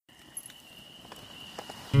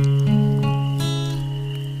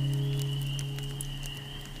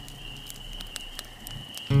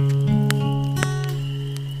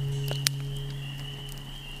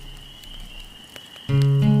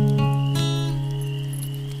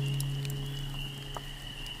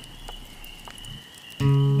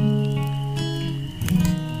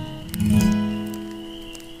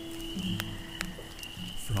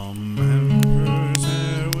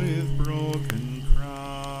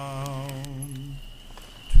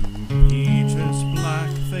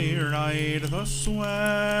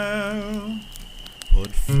swell,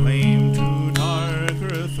 put flame to dark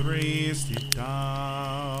earth, raised it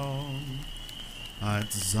down. At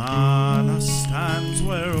Zana stands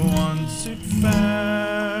where once it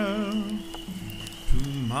fell, to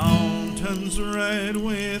mountains red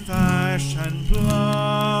with ash and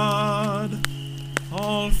blood,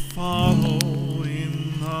 all follow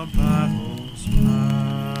in the battle's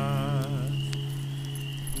path.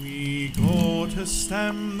 We go to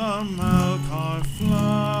stem the Malkar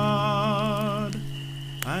flood,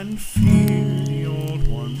 and fear the old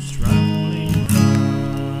one's trembling wrath.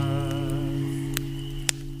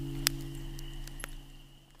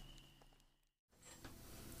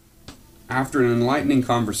 After an enlightening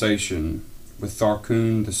conversation with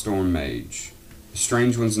Tharkun the Storm Mage, the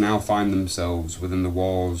Strange Ones now find themselves within the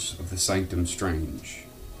walls of the Sanctum Strange.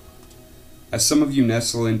 As some of you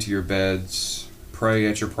nestle into your beds, pray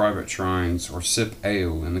at your private shrines, or sip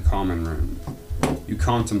ale in the common room, you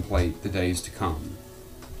contemplate the days to come.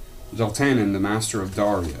 Zoltanan, the Master of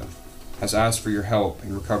Daria, has asked for your help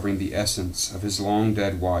in recovering the essence of his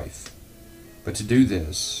long-dead wife, but to do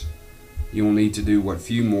this, you will need to do what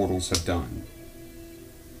few mortals have done.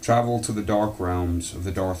 Travel to the dark realms of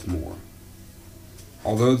the Darthmore.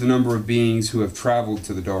 Although the number of beings who have traveled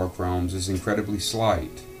to the dark realms is incredibly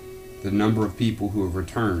slight, the number of people who have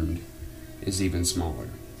returned is even smaller.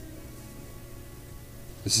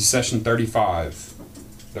 This is session 35,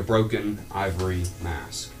 The Broken Ivory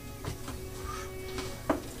Mask.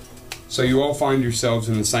 So you all find yourselves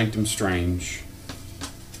in the Sanctum Strange,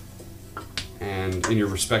 and in your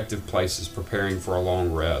respective places preparing for a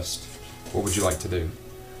long rest. What would you like to do?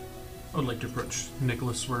 I would like to approach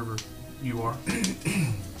Nicholas wherever you are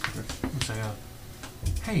and say,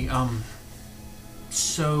 hey,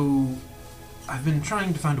 so I've been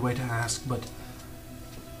trying to find a way to ask, but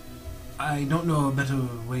I don't know a better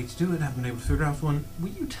way to do it. I haven't been able to figure out one. Will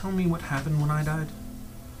you tell me what happened when I died?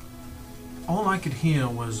 All I could hear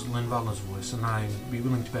was Linvala's voice, and I'd be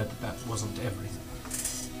willing to bet that that wasn't everything.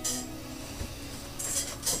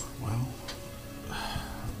 Well,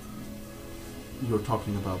 you're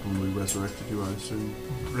talking about when we resurrected you, I assume?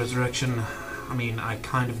 Resurrection, I mean, I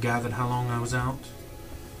kind of gathered how long I was out.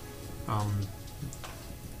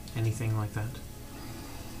 Anything like that?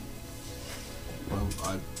 Well,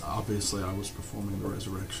 obviously I was performing the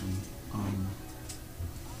resurrection.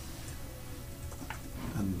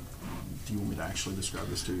 And do you want me to actually describe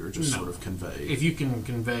this to you, or just sort of convey? If you can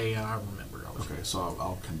convey, I remember. Okay, so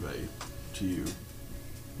I'll convey to you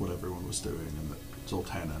what everyone was doing, and that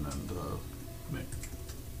Zoltanan and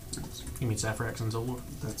you mean Saphrax and Zolor?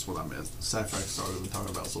 That's what I meant. Saphrax started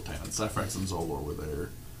talking about Zoltanan. Saphrax and Zolor were there,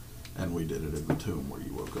 and we did it in the tomb where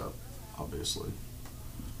you woke up, obviously.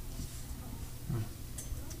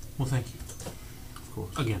 Well, thank you. Of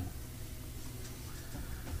course. Again.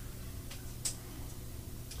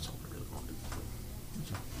 That's all I really wanted.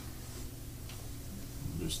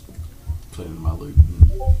 I'm just cleaning my loot and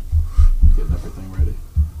getting everything ready.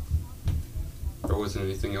 There wasn't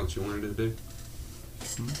anything else you wanted to do?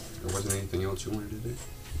 There wasn't anything else you wanted to do?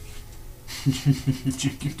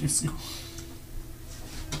 Check your Discord.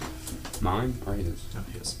 Mine or his? Oh,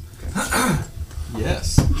 his. Okay.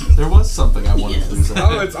 Yes. There was something I wanted to say.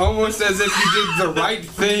 Oh, it's almost as if you did the right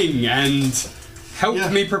thing and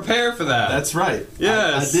helped me prepare for that. That's right.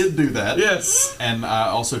 Yes. I did do that. Yes. And I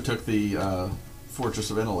also took the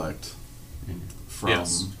Fortress of Intellect from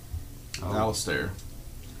Alistair.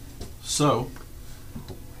 So,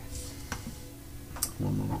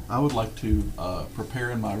 one moment. I would like to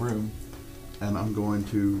prepare in my room, and I'm going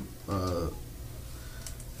to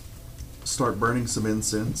start burning some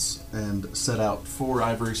incense and set out 4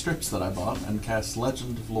 ivory strips that I bought and cast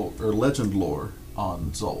legend lore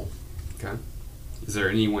on Zol. Okay. Is there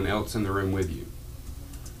anyone else in the room with you?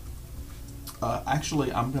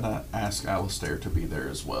 Actually, I'm going to ask Alistair to be there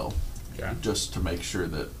as well. Okay. Just to make sure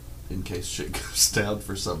that in case shit goes down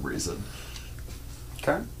for some reason.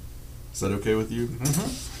 Okay. Is that okay with you?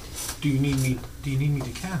 Mm-hmm. Do you need me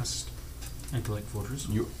to cast Intellect Fortress?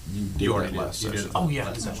 You did already that last did. session. Oh yeah,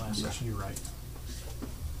 I did that last session. You're right.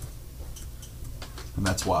 And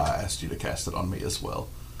that's why I asked you to cast it on me as well.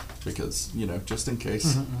 Because, just in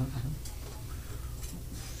case.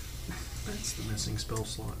 That's the missing spell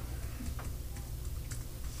slot.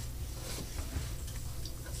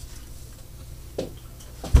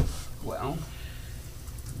 Well,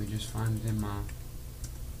 let me just find it in my...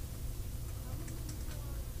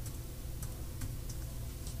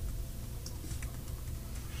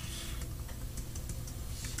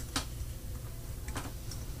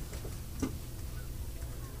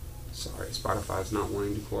 Sorry, Spotify's not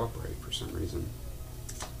wanting to cooperate for some reason.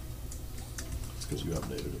 because you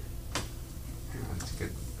updated it. Yeah, that's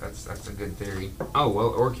good. That's a good theory. Oh well,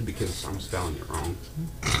 or it could be because I'm spelling it wrong.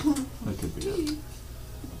 That could be it.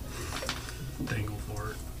 Dangle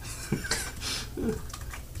for it.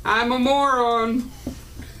 I'm a moron.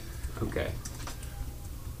 Okay.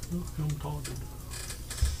 Look, I'm talking.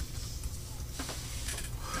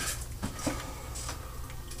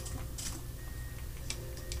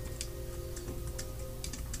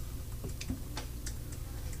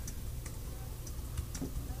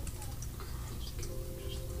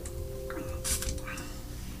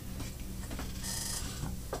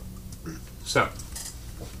 So,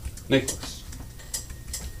 Nicholas,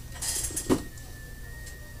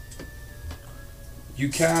 you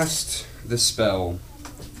cast the spell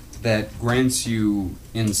that grants you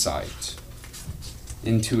insight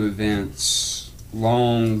into events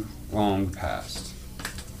long, long past.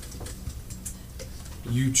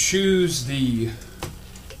 You choose the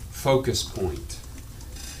focus point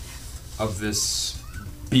of this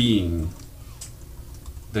being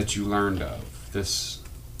that you learned of, this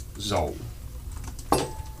Zol.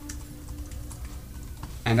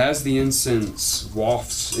 And as the incense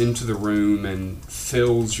wafts into the room and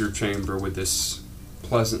fills your chamber with this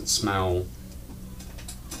pleasant smell,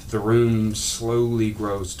 the room slowly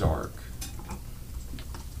grows dark.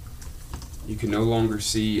 You can no longer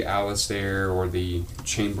see Alistair or the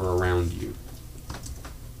chamber around you.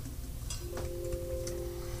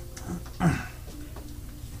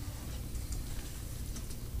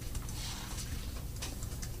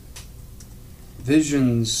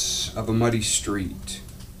 Visions of a muddy street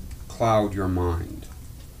cloud your mind.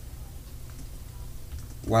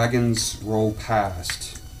 Wagons roll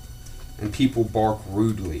past, and people bark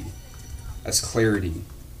rudely as clarity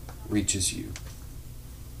reaches you.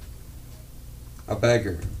 A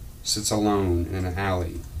beggar sits alone in an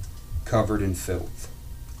alley, covered in filth.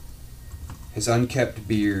 His unkempt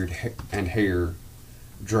beard and hair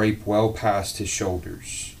drape well past his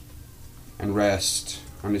shoulders and rest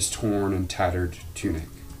on his torn and tattered tunic.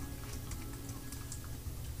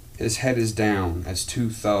 His head is down as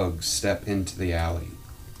two thugs step into the alley.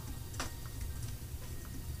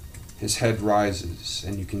 His head rises,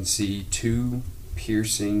 and you can see two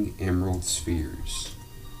piercing emerald spheres,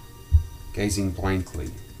 gazing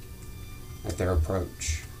blankly at their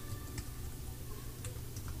approach.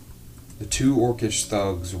 The two orcish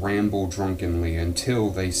thugs ramble drunkenly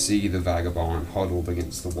until they see the vagabond huddled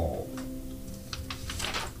against the wall.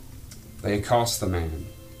 They accost the man,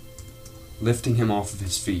 lifting him off of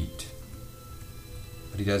his feet,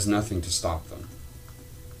 but he does nothing to stop them.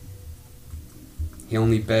 He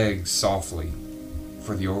only begs softly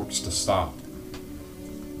for the orcs to stop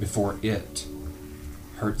before it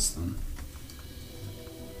hurts them.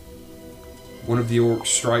 One of the orcs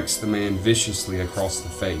strikes the man viciously across the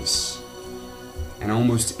face, and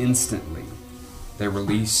almost instantly they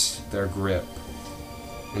release their grip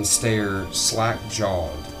and stare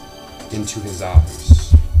slack-jawed into his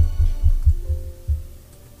eyes.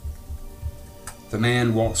 The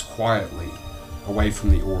man walks quietly away from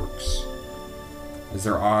the orcs as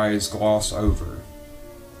their eyes gloss over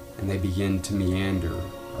and they begin to meander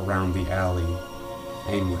around the alley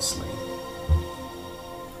aimlessly.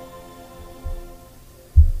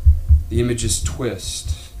 The images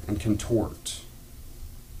twist and contort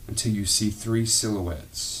until you see three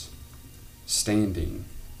silhouettes standing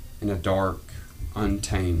in a dark,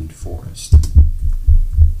 untamed forest.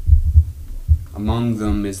 Among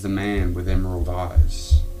them is the man with emerald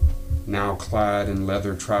eyes, now clad in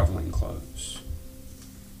leather traveling clothes.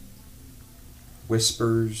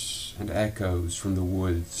 Whispers and echoes from the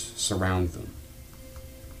woods surround them.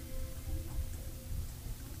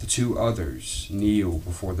 The two others kneel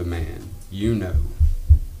before the man you know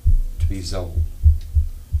to be Zol.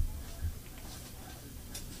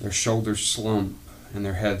 Their shoulders slump and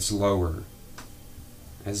their heads lower,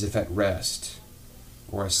 as if at rest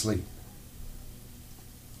or asleep.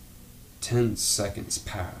 10 seconds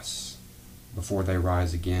pass before they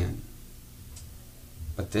rise again,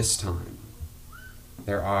 but this time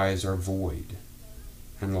their eyes are void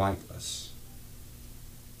and lightless.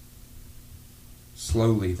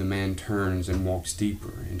 Slowly the man turns and walks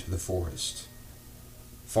deeper into the forest,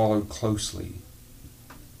 followed closely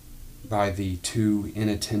by the two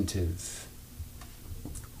inattentive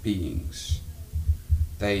beings.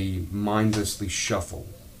 They mindlessly shuffle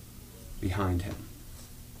behind him.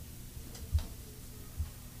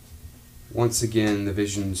 Once again, the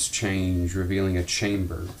visions change, revealing a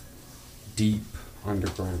chamber deep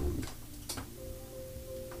underground.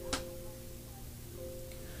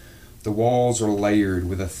 The walls are layered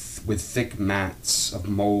with thick mats of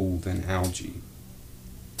mold and algae.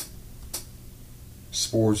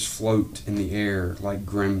 Spores float in the air like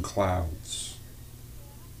grim clouds.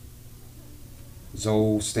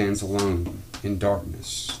 Zol stands alone in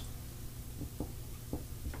darkness.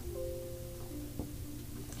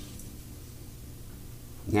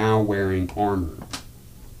 Now wearing armor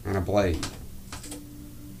and a blade.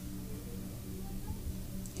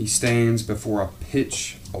 He stands before a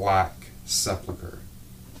pitch-black sepulchre,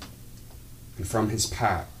 and from his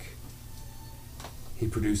pack he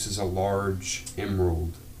produces a large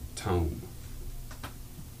emerald tome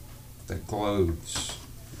that glows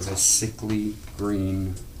with a sickly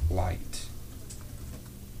green light.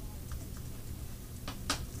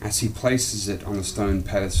 As he places it on the stone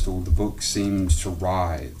pedestal, the book seems to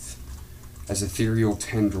writhe as ethereal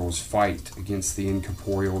tendrils fight against the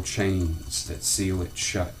incorporeal chains that seal it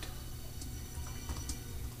shut.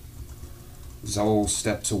 Zol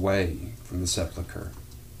steps away from the sepulchre,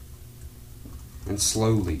 and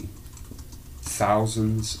slowly,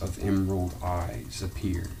 thousands of emerald eyes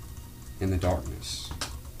appear in the darkness,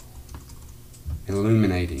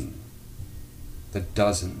 illuminating the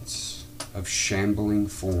dozens of shambling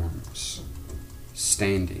forms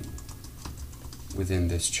standing within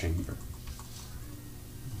this chamber.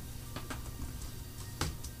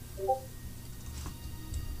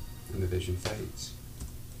 And the vision fades.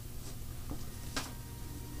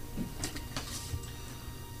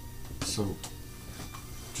 So,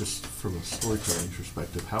 just from a storytelling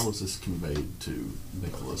perspective, how was this conveyed to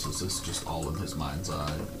Nicholas? Is this just all in his mind's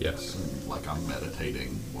eye? Yes. And like I'm meditating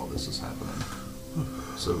while this is happening.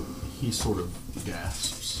 So he sort of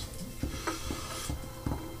gasps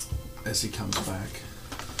as he comes back,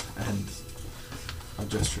 and I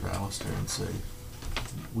gesture to Alistair and say,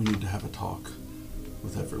 "We need to have a talk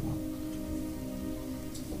with everyone."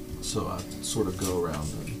 So I sort of go around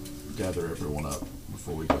and gather everyone up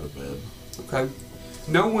before we go to bed. Okay.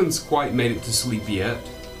 No one's quite made it to sleep yet,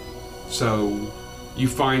 so you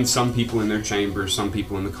find some people in their chambers, some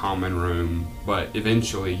people in the common room, but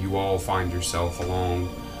eventually you all find yourself along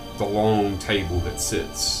the long table that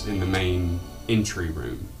sits in the main entry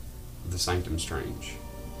room of the Sanctum Strange.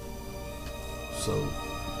 So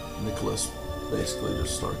Nicholas basically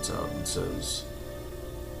just starts out and says,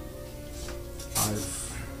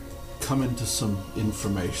 "I've come into some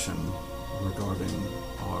information regarding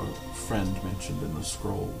our friend mentioned in the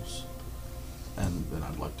scrolls, and then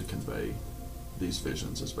I'd like to convey these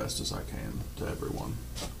visions as best as I can to everyone."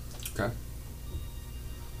 Okay.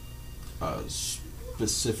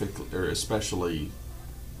 Specifically, or especially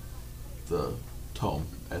the tome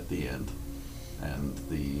at the end and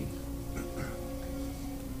the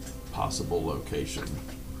possible location.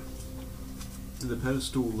 Does the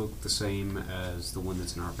pedestal look the same as the one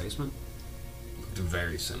that's in our basement?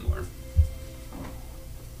 Very similar.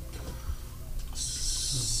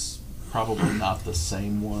 Probably not the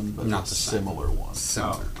same one, but Not a the same. similar one.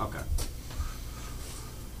 Similar. Oh, okay.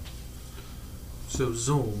 So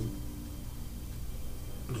Zol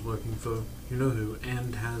is working for you-know-who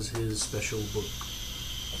and has his special book.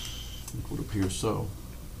 It would appear so,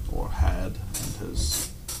 or had, and has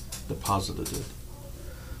deposited it.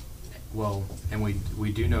 Well, and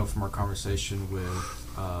we do know from our conversation with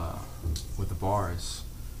the Bars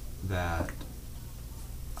that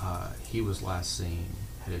he was last seen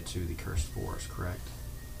headed to the Cursed Forest, correct?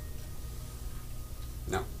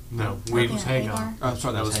 No. No, Looking was at Hagar. Hagar? Oh,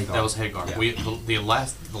 sorry, that was Hagar. That was Hagar. Yeah. The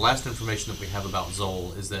last information that we have about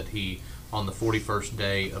Zol is that he, on the 41st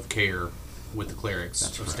day of care with the clerics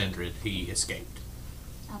That's of correct. Stendred, he escaped.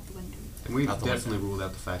 Out the window. And we've Out the definitely ruled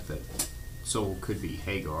out the fact that Soul could be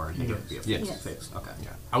Hagar and Hagar could be a Yes. fix. Okay.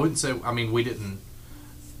 Yeah. I wouldn't say. I mean, we didn't.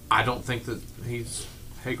 I don't think that he's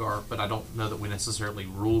Hagar, but I don't know that we necessarily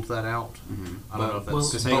ruled that out. Mm-hmm. I don't know if that's.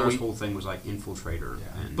 Because but Hagar's we- whole thing was like infiltrator,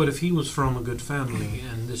 Yeah. and But if he was from a good family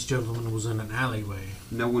and this gentleman was in an alleyway,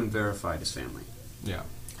 no one verified his family. Yeah.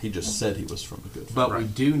 He just said he was from a good But we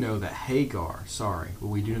Right. do know that Hagar,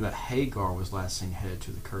 we do know that Hagar was last seen headed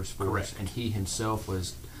to the Cursed Forest, Correct. and he himself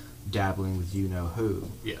was dabbling with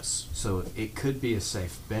you-know-who. Yes. So it could be a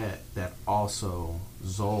safe bet that also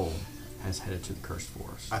Zol has headed to the Cursed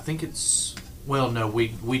Forest. I think it's. Well, no, we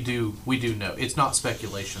do know. It's not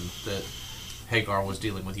speculation that Hagar was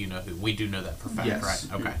dealing with you-know-who. We do know that for fact, Yes.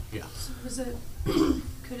 right? Okay. Yeah. So was it?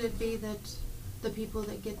 Could it be that the people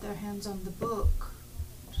that get their hands on the book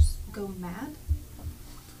just go mad?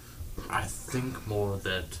 I think more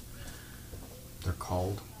that. They're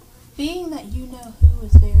called. Being that you know who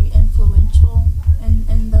is very influential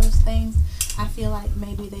in those things, I feel like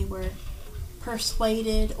maybe they were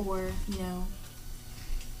persuaded or,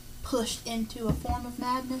 pushed into a form of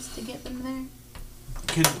madness to get them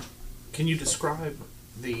there. Can you describe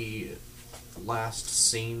the last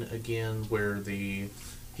scene again where he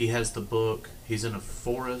has the book, he's in a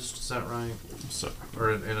forest, is that right? So,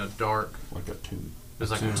 Or in a dark, like a tomb.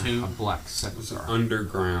 it's like a A tomb, black It's an sepulchre.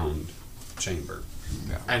 underground chamber.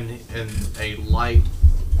 and a light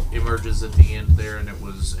emerges at the end there,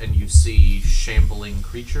 and you see shambling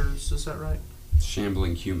creatures, is that right?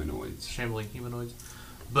 Shambling humanoids. Shambling humanoids.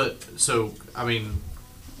 But, so, I mean,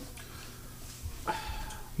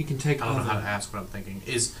 He can take I don't know all how to the- ask what I'm thinking.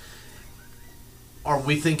 Are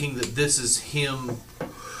we thinking that this is him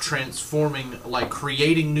transforming, like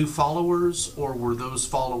creating new followers, or were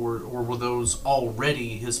those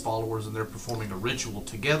already his followers and they're performing a ritual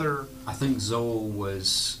together? I think Zol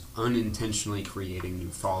was unintentionally creating new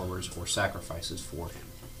followers or sacrifices for him,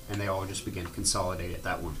 and they all just began to consolidate at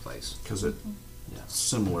that one place. Because it's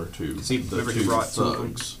similar to See, the remember he two brought two of them?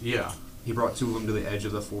 thugs. Yeah. He brought two of them to the edge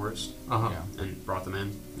of the forest Uh-huh. Yeah. and brought them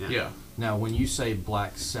in. Yeah. Now, when you say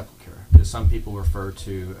black sepulchre, do some people refer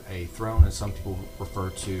to a throne, and some people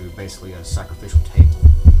refer to basically a sacrificial table?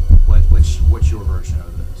 What's your version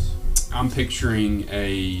of this? I'm picturing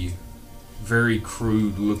a very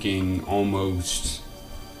crude-looking, almost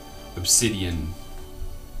obsidian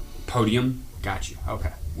podium Got you.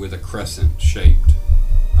 Okay. with a crescent-shaped,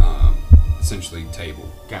 essentially table.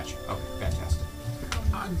 Got you. Okay. Fantastic.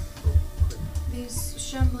 These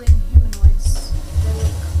shambling humanoids, they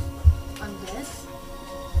look undead.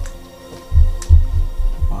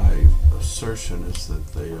 My assertion is that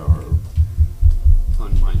they are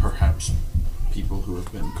Unmindful. perhaps people who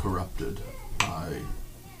have been corrupted by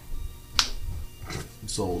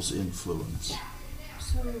Zol's influence.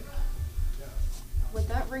 So, would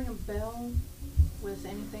that ring a bell with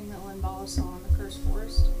anything that Limbala saw in the Cursed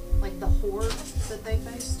Forest? Like the horde that they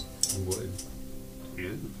faced? Would.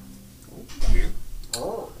 Yeah.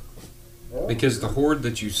 Because the horde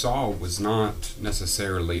that you saw was not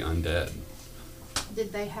necessarily undead.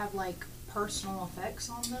 Did they have like personal effects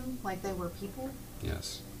on them? Like they were people?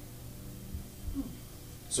 Yes.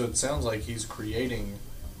 So it sounds like he's creating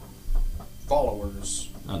followers,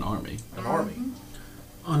 An army. an army.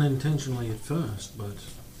 unintentionally at first, but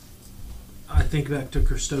I think back to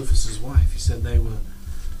Christophus's wife. He said they were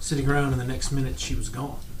sitting around and the next minute she was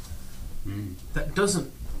gone. Mm. That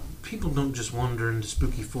doesn't... People don't just wander into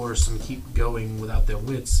spooky forests and keep going without their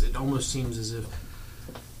wits. It almost seems as if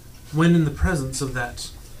when in the presence of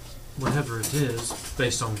that, whatever it is,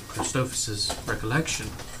 based on Christophus's recollection,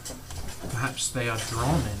 perhaps they are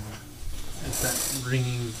drawn in. Is that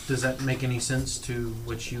ringing... Does that make any sense to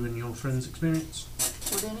what you and your friends experience?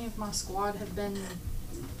 Would any of my squad have been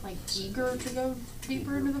like eager to go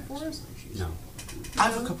deeper into the forest? No. I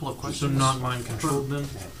have a couple of So questions. not mind controlled then?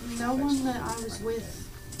 No one that I was with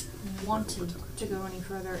wanted to go any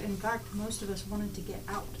further. In fact, most of us wanted to get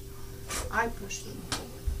out. I pushed them.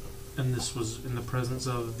 And this was in the presence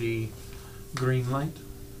of the green light?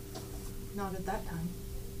 Not at that time.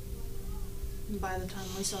 By the time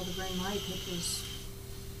we saw the green light, it was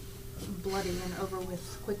bloody and over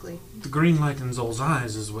with quickly. The green light in Zol's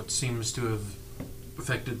eyes is what seems to have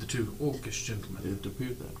affected the two orcish gentlemen. It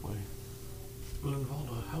appeared that way.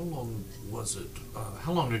 Linvalda, how long was it?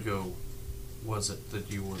 How long ago was it that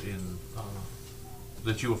you were in?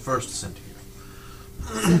 That you were first sent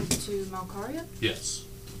here? Sent to Malkaria? Yes.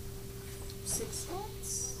 6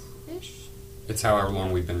 months-ish? It's however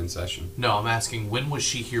long we've been in session. No, I'm asking when was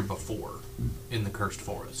she here before in the Cursed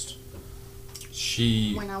Forest?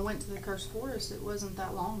 She... When I went to the Cursed Forest, it wasn't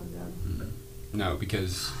that long ago. No,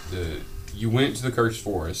 because you went to the Cursed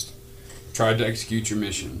Forest, tried to execute your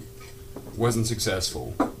mission, wasn't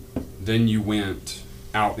successful. Then you went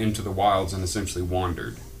out into the wilds and essentially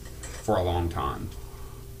wandered for a long time.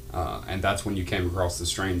 And that's when you came across the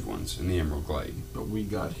strange ones in the Emerald Glade. But we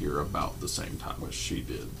got here about the same time as she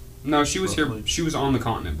did. No, she was Roughly. here. She was on the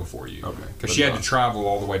continent before you. Okay, Because but she had not- to travel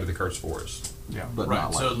all the way to the Cursed Forest. Yeah, But right.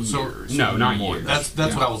 not like so years. No, not more years. than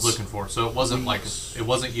that's what I was months. looking for. So it wasn't like it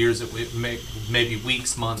wasn't years. It maybe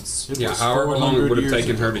weeks, months. It Yeah, was however long it 400 would have years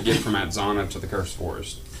taken her ago. to get from Atzana to the Cursed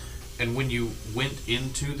Forest. And when you went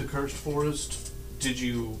into the Cursed Forest, did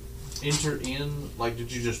you enter in? Like,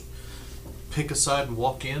 did you just pick a side and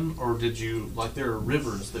walk in, or did you like there are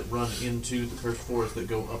rivers that run into the Cursed Forest that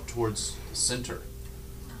go up towards the center?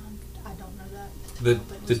 I don't know that. The But it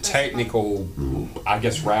the was specified. technical, I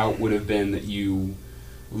guess, route would have been that you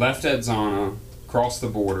left Atzana, crossed the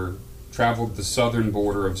border, traveled the southern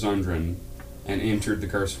border of Zundran, and entered the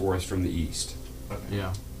Cursed Forest from the east.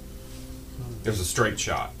 Yeah. It was a straight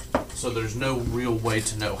shot. So there's no real way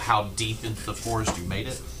to know how deep into the forest you made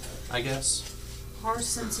it, I guess. Our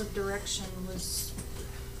sense of direction was...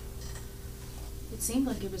 It seemed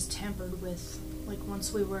like it was tampered with. Like,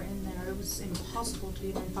 once we were in there, it was impossible to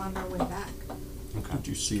even find our way back. Okay. Did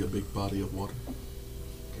you see a big body of water?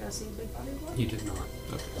 Did I see a big body of water? You did not.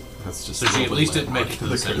 Okay. That's just So she at least didn't make it to the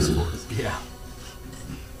curse center. forest. Yeah.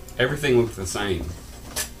 Everything looked the same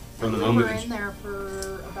from the We moment were that in there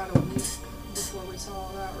for about a week before we saw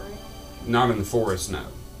all that, right? not in the forest. No,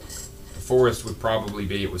 the forest would probably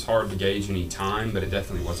be. It was hard to gauge any time, but it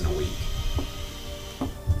definitely wasn't a week.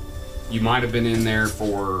 You might have been in there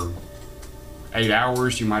for 8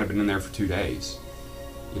 hours. You might have been in there for 2 days.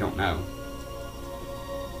 You don't know.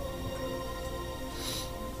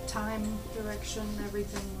 Time, direction,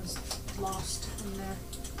 everything was lost in there.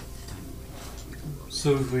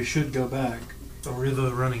 So if we should go back, a river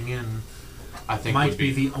running in I think might would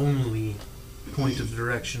be the only point of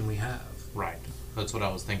direction we have. right. That's what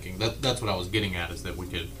I was thinking. That's what I was getting at, is that we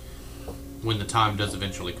could, when the time does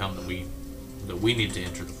eventually come that we need to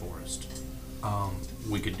enter the forest,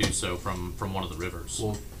 we could do so from one of the rivers.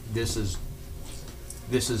 Well, this is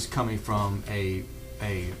coming from a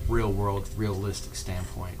real world, realistic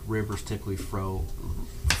standpoint. Rivers typically flow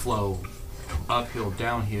uphill,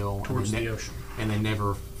 downhill, Towards and the ocean. and they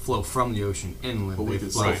never flow from the ocean inland. But we they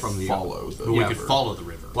could flow still from the follow the But we yeah. could follow the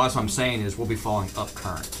river. Well, that's what I'm saying is we'll be following up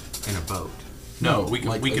current in a boat. No, we could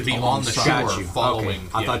like we could be on the alongside. shore Got you. following. Okay.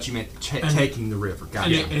 I yeah. thought you meant And- taking the river. Got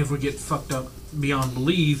And you. if we get fucked up beyond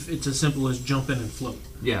belief, it's as simple as jump in and float.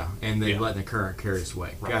 Yeah, and then Yeah. letting the current carry us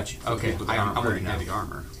away. Right. Got you. For Okay, people that I'm aren't with you wearing now. heavy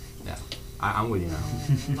armor. Yeah, I'm with you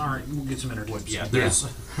now. All right, we'll get some energy. Yeah, there's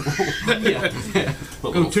Yeah.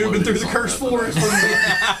 Put Go little tubing through floaties the on cursed that.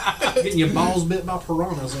 forest. Getting your balls bit by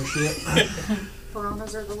piranhas and shit.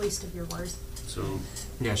 Piranhas are the least of your worries. So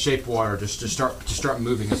Yeah, shape water. Just start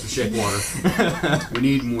moving us with shape water. we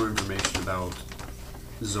need more information about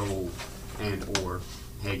Zol and or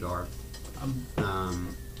Hagar.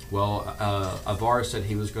 Well, Avar said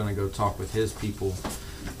he was going to go talk with his people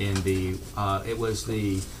in the. It was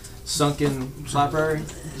the sunken library.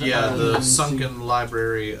 yeah the sunken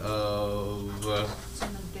library of It's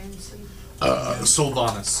in the Dune Sea.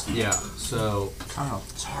 Sylvanas. Yeah. So,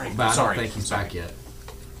 Sorry, but I sorry. don't think he's sorry. back yet.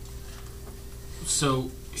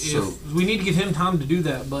 So, if So- we need to give him time to do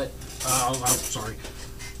that, but I'm sorry,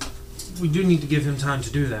 we do need to give him time to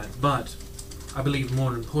do that. But I believe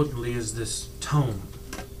more importantly is this tome,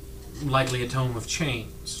 likely a tome of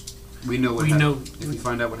chains, We know what We hap- know- If we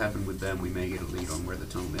find out what happened with them, we may get a lead on where the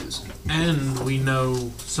tome is. and we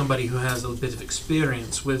know somebody who has a bit of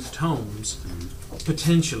experience with tomes,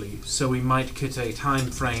 potentially. So we might get a time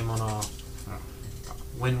frame on our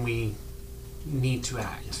when we need to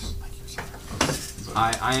act.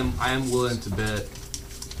 I am willing to bet.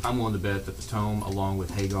 I'm willing to bet that the tome, along with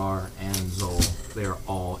Hagar and Zol, they are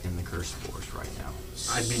all in the cursed forest right now.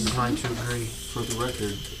 I'd be inclined to agree. For the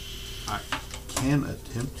record, I can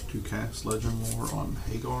attempt to cast Legend Lore on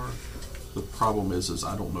Hagar. The problem is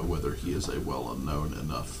I don't know whether he is a well-known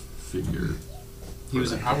enough figure. He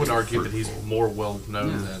was. I would argue that he's more well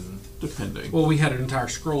known Yeah. than. Depending. Well, we had an entire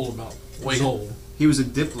scroll about Zol. He was a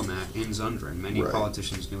diplomat in Zundra, and many Right.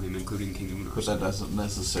 politicians knew him, including King Unar. But that doesn't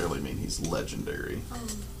necessarily mean he's legendary.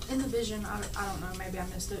 In the vision, I don't know, maybe I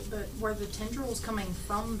missed it, but were the tendrils coming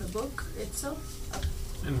from the book itself?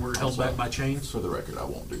 And we're held back by chains. For the record, I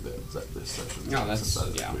won't do that this session. No, that's since that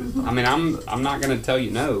is yeah. with- I mean, I'm not going to tell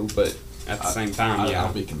you no, but at the same time, yeah,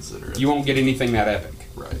 I'll be considerate. you won't get anything that epic.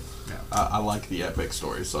 Right. Yeah. I like the epic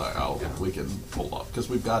story, so we can hold off because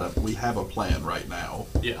we have a plan right now.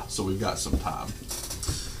 Yeah. So we've got some time.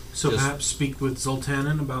 So Just- perhaps speak with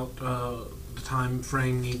Zoltanin about the time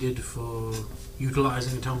frame needed for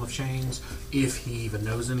utilizing a tome of chains, if he even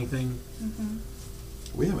knows anything.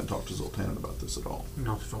 We haven't talked to Zoltanin about this at all.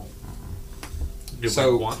 Not at all. Do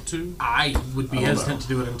So- we want to? I would be I don't hesitant know. to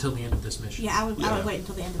do it until the end of this mission. Yeah, I would Yeah. wait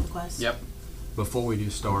until the end of the quest. Yep. Before we do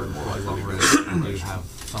start, More like likely long to rest, go. we do have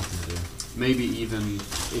something to do. Maybe even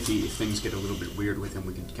if things get a little bit weird with him,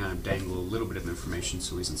 we could kind of dangle a little bit of information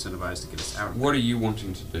so he's incentivized to get us out. What are you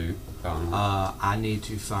wanting to do, Donald? I need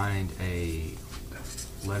to find a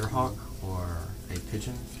letterhawk or a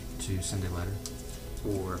pigeon to send a letter.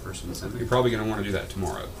 Or a person to send You're me. probably going to want to do that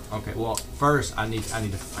tomorrow. Okay. Well, first I need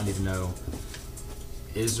to know: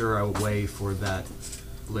 is there a way for that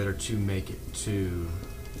letter to make it to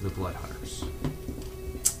the Blood Hunters?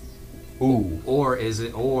 Ooh, Or is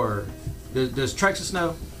it? Or does Trexus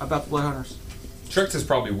know about the Blood Hunters? Trixus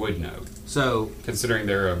probably would know, So considering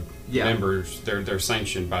they're Yeah. members. They're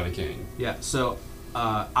sanctioned by the king. yeah. So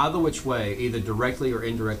either which way, either directly or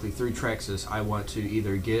indirectly through Trexus, I want to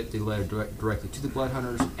either get the letter directly to the Blood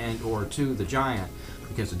Hunters and or to the Giant,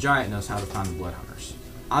 because the Giant knows how to find the Blood Hunters.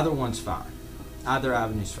 Either one's fine. Either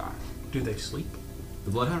avenue's fine. Do they sleep?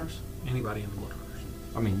 The Blood Hunters? Anybody in the Blood Hunters.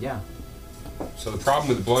 I mean, yeah. So the problem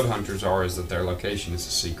with the Blood Hunters is that their location is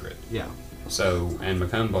a secret. Yeah. So, and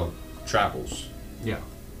Macumba travels. Yeah.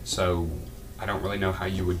 So, I don't really know how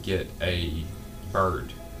you would get a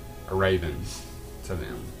bird, a raven, to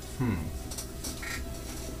them.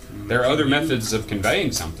 There are other methods of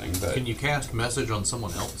conveying something, but Can you cast message on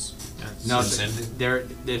someone else? No, Sending?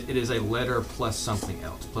 it is a letter plus something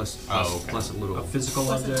else. Plus a little... A physical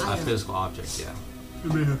Plus an object. A item. physical object, yeah. You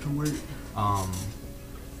may have to wait. Um,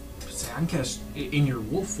 Say, I can cast in your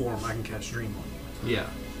wolf form. I can cast dream on you. yeah.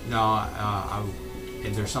 No,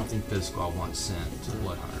 if there's something physical I want sent to the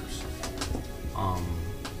Blood Hunters.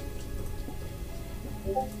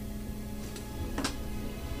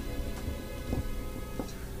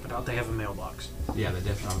 I doubt they have a mailbox. Yeah, they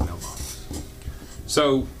definitely have a mailbox.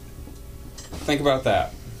 So, think about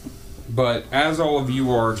that. But as all of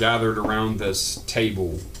you are gathered around this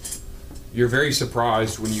table, you're very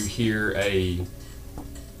surprised when you hear a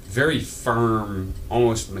very firm,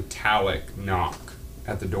 almost metallic knock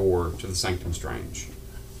at the door to the Sanctum Strange.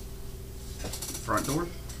 Front door?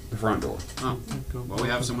 The front door. Oh. Well, we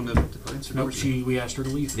have someone to answer Nope, doors. we asked her to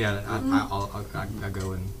leave. Yeah, I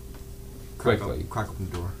go and Quickly. crack open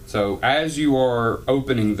the door. So as you are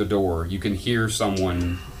opening the door, you can hear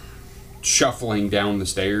someone shuffling down the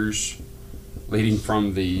stairs leading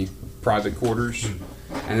from the private quarters.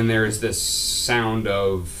 And then there is this sound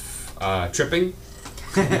of tripping.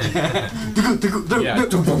 Yeah,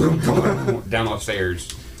 down the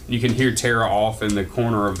stairs. You can hear Tara off in the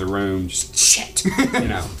corner of the room, just shit, you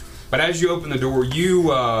know. But as you open the door, you,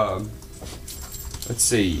 let's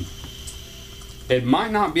see. It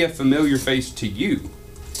might not be a familiar face to you,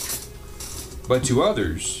 but to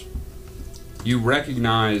others, you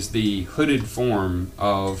recognize the hooded form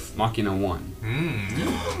of Machina 1.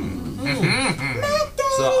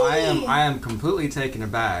 So I am completely taken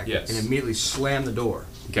aback Yes. and immediately slam the door.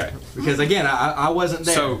 Okay. Because again, I wasn't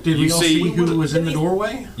there. So Did you we all see, see who was in the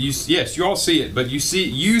doorway? yes, you all see it, but you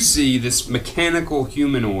see this mechanical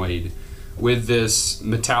humanoid with this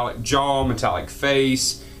metallic jaw, metallic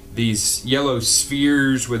face, these yellow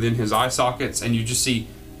spheres within his eye sockets, and you just see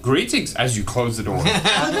greetings as you close the door.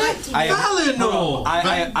 Valinor!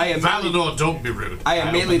 I Valinor, don't be rude. I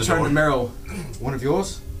immediately opened the turned to door. Meryl. One of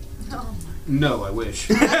yours? No, I wish.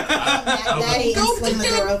 Daddy and slam the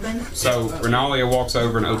door open. So Renalia walks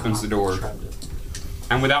over and opens the door.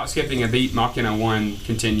 And without skipping a beat, Machina 1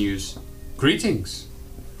 continues, Greetings.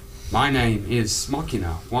 My name is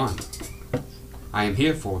Machina 1. I am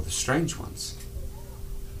here for the strange ones.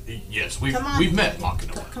 Yes, Come on. we've met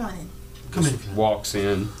Machina. Come on in. Come in. Walks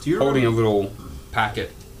in, Do you holding a little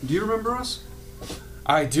packet. Do you remember us?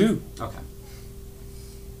 I do. Okay.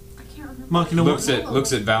 I can't remember. Machina 1.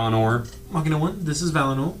 Looks at Valinor. Machina 1. This is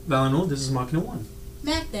Valinor. Valinor, this is Machina 1.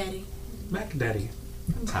 Mac Daddy. Mac Daddy.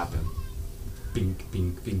 Tap him. Bink,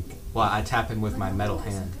 bink, bink. Well, I tap him with my metal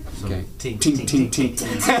hand. So Okay. Tink, Tink, tink, tink, tink,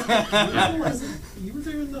 tink. tink. You were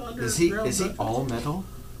there in the underground. Is he all metal?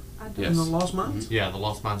 I don't, in the Yes. Lost Mines? Yeah, the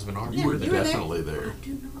Lost Mines of Anarchy. You were you were there. definitely there. I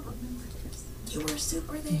do not remember this. You were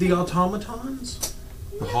super there. The automatons?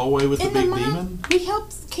 The hallway with the In big mine, demon? We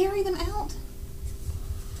helped carry them out.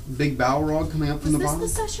 Big Balrog coming up from Was the this bottom? the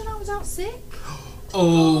session I was out sick?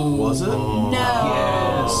 Oh. Was it? No.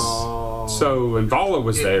 Yes. So, and Vala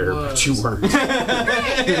was It there, was. but you weren't.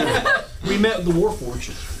 We met the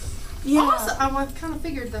Warforged. Yeah. Also, I kind of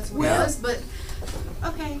figured that's what it was, but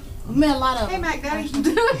okay. We met a lot of Hey, them. Mac Daddy.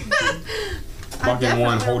 I Machina 1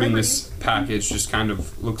 definitely holding remember this package just kind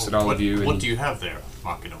of looks at all what, of you. What And do you have there,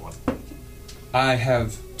 Machina 1? I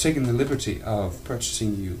have taken the liberty of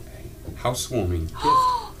purchasing you a housewarming gift.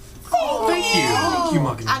 Thank you. Thank you,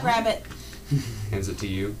 Machina. I grab it. Hands it to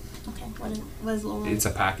you. Okay. What is Laura? It's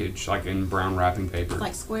a package, like in brown wrapping paper.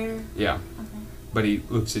 like square. Yeah. Okay. But he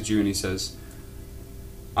looks at you and he says,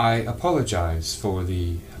 I apologize for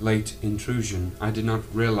the late intrusion. I did not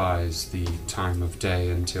realize the time of day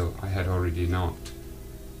until I had already knocked.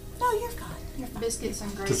 No, you're fine. You're fine. Biscuits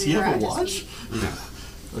and gravy. Does he have or I a just watch? eat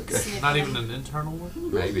No, Okay. sniff Not on even it. an internal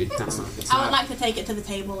one? maybe. I don't know. I would like to take it to the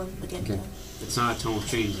table and begin Okay. to It's not a tone of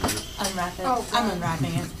change, is it? unwrap it. Oh, I'm God.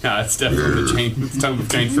 unwrapping it. Yeah, it's definitely the change, tone of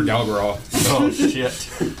change for Galgarov. Oh,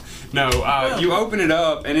 shit. No, you open it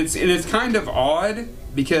up and it's kind of odd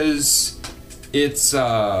because it's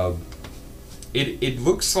it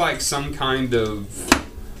looks like some kind of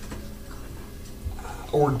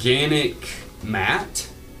organic mat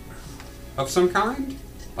of some kind.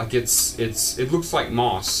 Like it looks like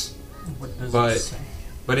moss. What does But- it say?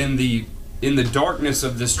 But in the darkness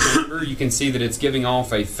of this chamber, you can see that it's giving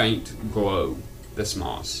off a faint glow, this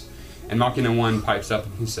moss. And Machina 1 pipes up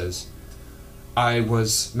and he says, I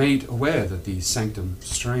was made aware that the Sanctum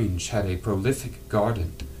Strange had a prolific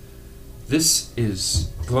garden. This is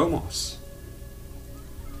Glomos.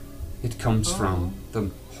 It comes from the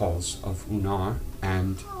halls of Unar,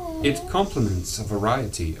 and it complements a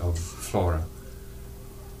variety of flora.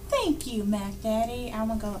 Thank you, Mac Daddy. I'm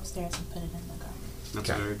gonna go upstairs and put it in the garden. That's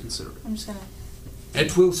Okay. very considerate. I'm just gonna.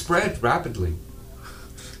 It will spread rapidly.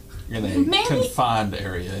 In a Maybe- confined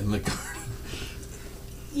area in the garden.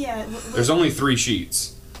 Yeah. There's only 3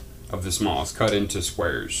 sheets of this moss cut into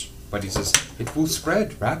squares, but he says it will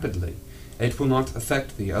spread rapidly. It will not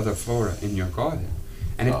affect the other flora in your garden,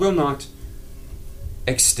 and it will not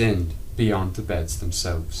extend beyond the beds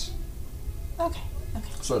themselves. Okay. Okay.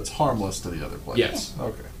 So it's harmless to the other place. Yes.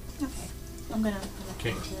 Okay. Okay. I'm gonna.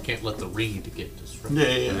 Can't let the reed get disrupted.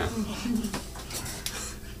 Yeah.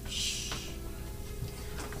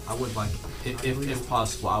 I would like, if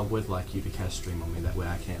possible, I would like you to cast Stream on me. That way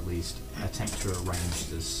I can at least attempt to arrange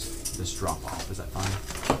this drop off. Is that fine?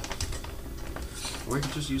 Or you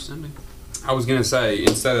could just use sending. I was gonna say,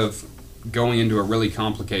 instead of going into a really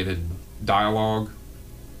complicated dialogue,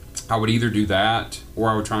 I would either do that, or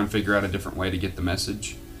I would try and figure out a different way to get the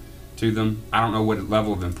message to them. I don't know what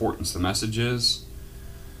level of importance the message is.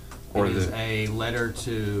 Or It is the a letter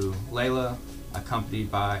to Layla,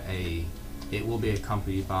 accompanied by a. It will be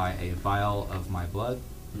accompanied by a vial of my blood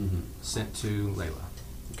Mhm. sent to Layla.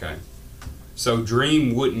 Okay. So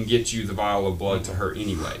Dream wouldn't get you the vial of blood to her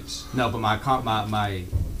anyways. No, but my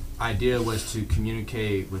idea was to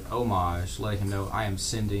communicate with Homage, letting him know I am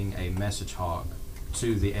sending a message hawk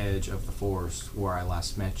to the edge of the forest where I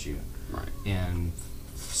last met you Right. in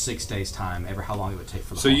 6 days' time. Ever how long it would take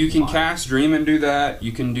for the So hawk you to can fly. cast Dream and do that.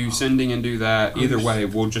 You can do Sending and do that. Either way,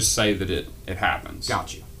 we'll just say that it happens.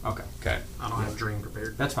 Got you. Okay. Okay. I don't have dream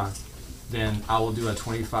prepared. That's fine. Then I will do a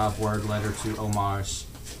 25-word letter to Homage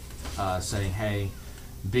saying, hey,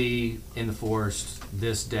 be in the forest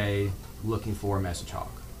this day looking for a message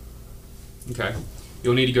hawk. Okay.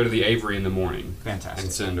 You'll need to go to the Ivory in the morning Fantastic.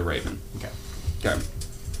 and send a Raven. Okay. Okay.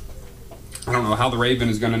 I don't know how the Raven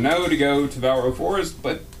is going to know to go to Valro Forest,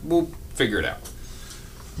 but we'll figure it out.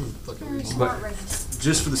 Very smart Raven.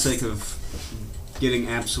 Just for the sake of getting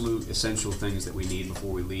absolute essential things that we need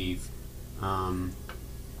before we leave,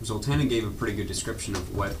 Zoltana gave a pretty good description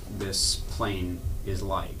of what this plane is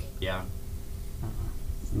like. Yeah?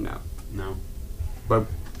 No. No? But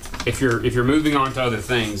if you're moving on to other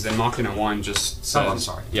things, then Machina 1 just says... Oh, I'm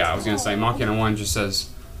sorry. Yeah, I was going to say, Machina 1 just says,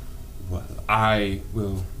 well, I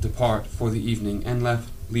will depart for the evening and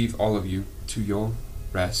leave all of you to your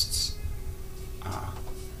rests.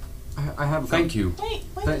 I have a Thank you. Wait.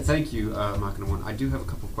 Thank you, Machina 1. I do have a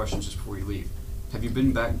couple of questions just before you leave. Have you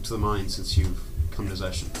been back to the mine since you've come to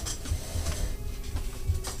Zeshan?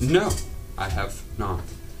 No, I have not.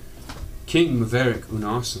 King Maverick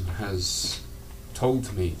Unarson has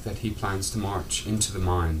told me that he plans to march into the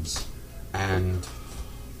mines and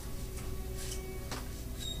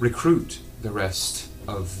recruit the rest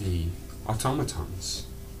of the automatons.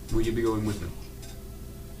 Will you be going with him?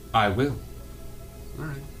 I will.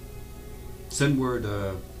 Alright. Send word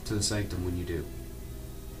to the Sanctum when you do.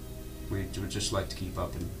 We would just like to keep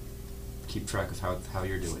up and keep track of how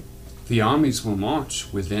you're doing. The armies will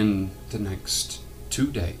march within the next 2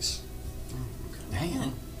 days.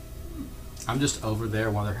 Damn. I'm just over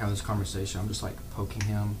there while they're having this conversation. I'm just like poking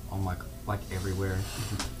him on like everywhere.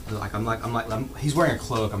 He's wearing a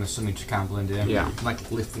cloak. I'm assuming to kind of blend in. Yeah. I'm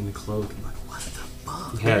like lifting the cloak. I'm like, what the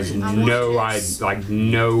fuck? He has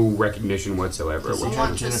no recognition whatsoever. I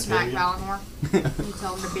want to smack Valinor and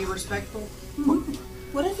tell him to be respectful.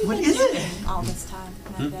 What have you been doing all this time,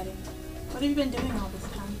 Mac Daddy? What have you been doing all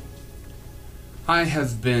this time? I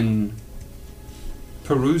have been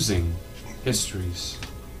perusing histories,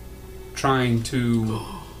 trying to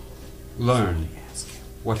learn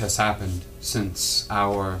what has happened since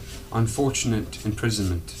our unfortunate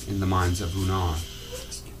imprisonment in the mines of Unar.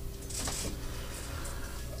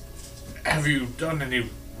 Have you done any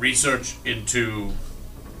research into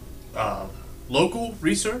local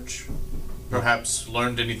research? Perhaps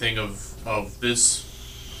learned anything of this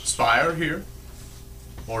spire here?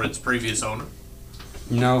 Or its previous owner?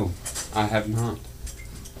 No, I have not.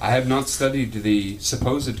 I have not studied the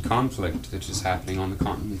supposed conflict that is happening on the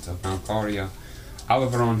continent of Malkaria,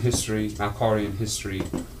 Alaveron history, Malkarian history,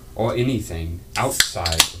 or anything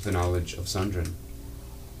outside of the knowledge of Sundren.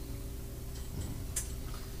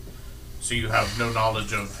 So you have no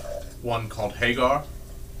knowledge of one called Hagar?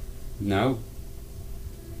 No.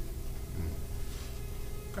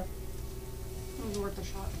 It was worth a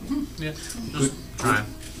shot. Yeah, just trying.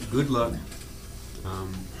 Good luck.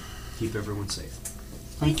 Keep everyone safe.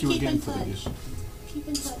 Thank you keep again in for touch. these. Keep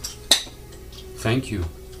in touch. Thank you.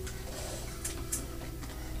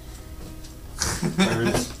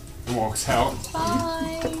 Turns and walks out.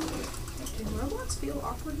 Bye. Do robots feel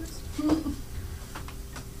awkwardness?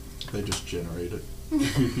 They just generate it.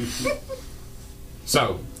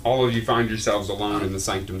 So, all of you find yourselves alone in the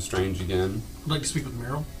Sanctum Strange again. I'd like to speak with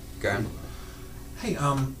Meryl. Okay. Hey,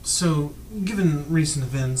 so, given recent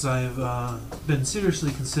events, I've been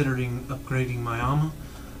seriously considering upgrading my armor.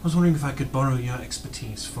 I was wondering if I could borrow your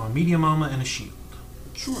expertise for a medium armor and a shield.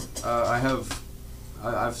 Sure. I've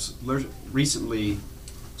recently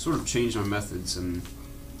sort of changed my methods and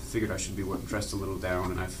figured I should be dressed a little down,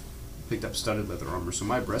 and I've picked up studded leather armor, so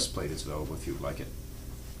my breastplate is available if you'd like it.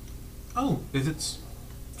 Oh, if it's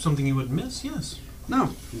something you wouldn't miss, yes. No,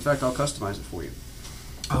 in fact, I'll customize it for you.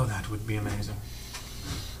 Oh, that would be amazing.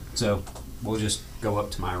 So we'll just go up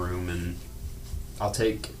to my room, and I'll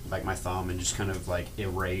take like my thumb and just kind of like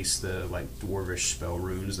erase the like dwarvish spell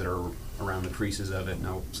runes that are around the creases of it, and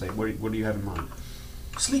I'll say, what do you have in mind?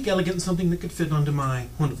 Sleek, elegant, something that could fit under my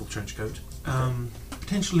wonderful trench coat.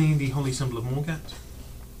 Potentially the holy symbol of Morgat.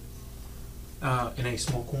 In a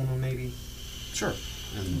small corner, maybe. Sure.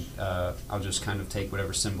 And I'll just kind of take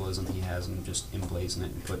whatever symbolism he has and just emblazon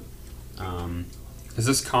it and put. Is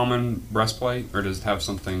this common breastplate, or does it have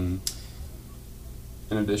something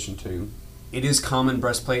in addition to? It is common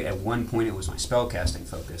breastplate. At one point, it was my spellcasting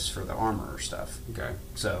focus for the armor stuff. Okay.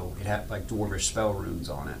 So it had like dwarvish spell runes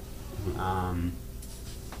on it,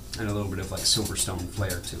 and a little bit of like silverstone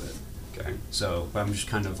flair to it. Okay. So, but I'm just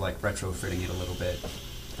kind of like retrofitting it a little bit,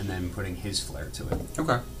 and then putting his flair to it.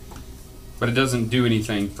 Okay. But it doesn't do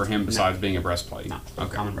anything for him besides being a breastplate. No,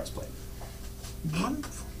 Okay. common breastplate.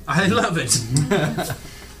 Wonderful. I love it.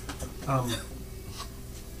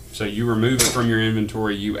 So you remove it from your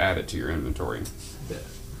inventory, you add it to your inventory.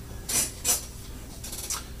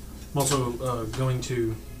 I'm also going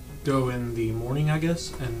to go in the morning, I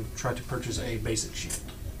guess, and try to purchase a basic shield.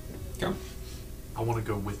 Okay. I want to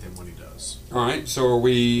go with him when he does. Alright, so are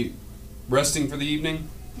we resting for the evening?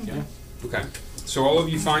 Yeah. Okay. So all of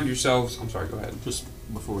you find yourselves... I'm sorry, go ahead. Just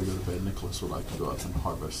before we go to bed, Nicholas would like to go out and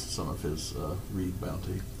harvest some of his reed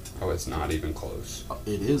bounty. Oh, it's not even close.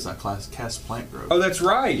 It is. I cast plant growth. Oh, that's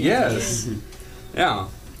right, yes. Yeah.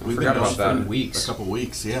 I We've forgot been about going that. for Weeks. A couple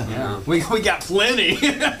weeks, yeah. Yeah. We got plenty.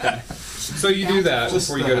 So you do that Just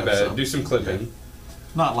before you go to have bed. some. Do some clipping.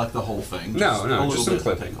 Not like the whole thing. No, no, a just little some bit to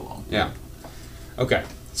clipping. take along. Yeah. Okay.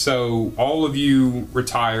 So all of you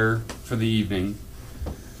retire for the evening.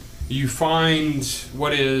 You find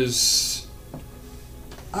what is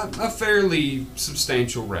a fairly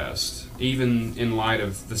substantial rest, even in light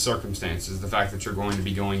of the circumstances, the fact that you're going to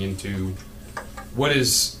be going into what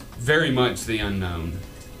is very much the unknown.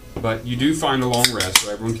 But you do find a long rest,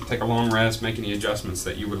 so everyone can take a long rest, make any adjustments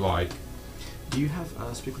that you would like. Do you have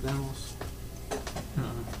speak with animals?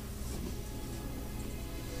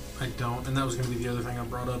 I don't, and that was going to be the other thing I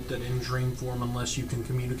brought up, that in dream form, unless you can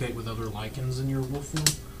communicate with other lichens in your wolf form,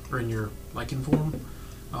 or in your lichen form,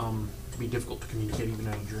 it'd be difficult to communicate even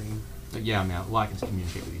in a dream. Yeah, I mean, lichens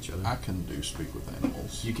communicate with each other. I can do speak with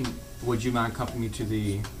animals. You can. Would you mind accompanying me to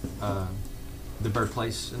the bird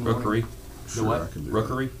place in the morning? Rookery. The what? I can do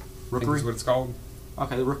Rookery? I think Rookery? is what it's called.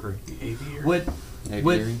 Okay, the rookery. The aviary?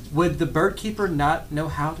 Aviary. Would the bird keeper not know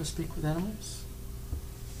how to speak with animals?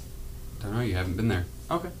 Don't know, you haven't been there.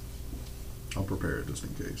 Okay. That. I'll prepare it just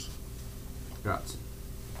in case. Got.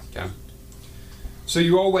 Okay. So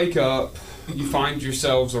you all wake up, you find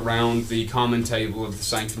yourselves around the common table of the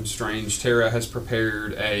Sanctum Strange. Tara has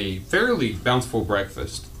prepared a fairly bountiful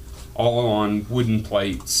breakfast, all on wooden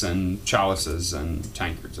plates and chalices and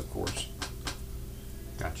tankards, of course.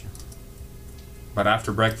 Gotcha. But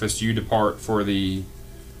after breakfast, you depart for the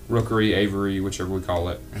Rookery, Ivory, whichever we call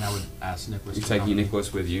it. And I would ask Nicholas. You to take accompany me.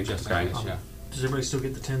 Nicholas with you. Just Okay. in case, yeah. Does everybody still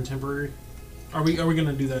get the 10 temporary? Are we going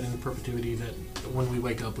to do that in perpetuity, that when we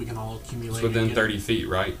wake up we can all accumulate? It's within and get 30 feet,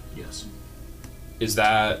 right? Yes. Is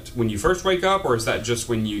that when you first wake up, or is that just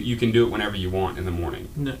when you can do it whenever you want in the morning?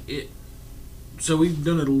 No, so we've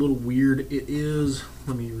done it a little weird. It is,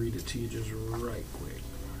 let me read it to you just right quick,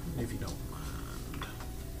 if you don't mind.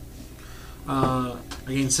 I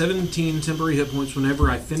gain 17 temporary hit points whenever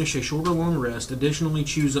I finish a short or long rest. Additionally,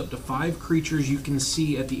 choose up to 5 creatures you can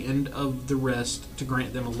see at the end of the rest to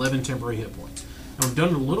grant them 11 temporary hit points. Now, we've done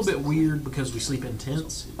it a little bit weird because we sleep in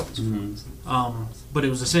tents. But it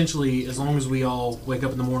was essentially, as long as we all wake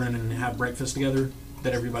up in the morning and have breakfast together,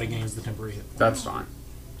 that everybody gains the temporary hit points. That's fine.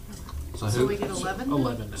 So we get 11?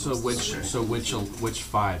 11 now. So which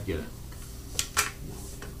 5 get it?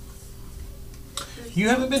 You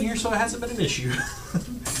haven't been here, so it hasn't been an issue.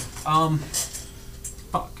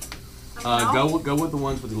 Go with the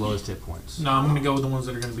ones with the lowest hit points. No, I'm going to go with the ones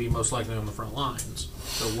that are going to be most likely on the front lines.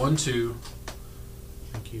 So 1, 2.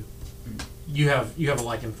 Thank you. You have a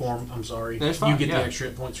lichen form. I'm sorry. That's fine, You get yeah. the extra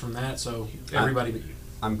hit points from that. So everybody but you.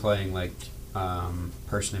 I'm playing like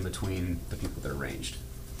person in between the people that are ranged.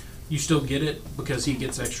 You still get it because he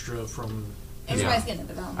gets extra from. Everybody's getting a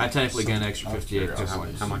development. I technically get an extra Out of 58 hit curiosity,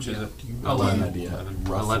 points. How much is it? Do you know an idea, 11.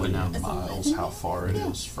 roughly 11 now. in It's miles, 11? how far it Yeah.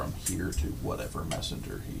 is from here to whatever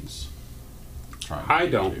messenger he's trying I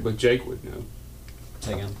to don't, do? but Jake would know.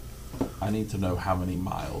 Say again. I need to know how many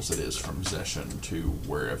miles it is from Zeshan to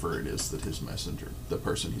wherever it is that his messenger, the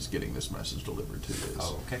person he's getting this message delivered to, is.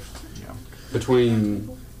 Oh, okay. Yeah.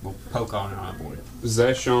 Between We'll poke on it on board.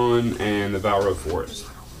 Zeshon and the Valro Forest.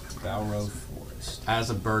 Valro Forest. As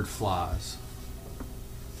a bird flies.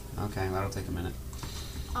 Okay, that'll take a minute.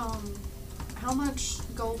 How much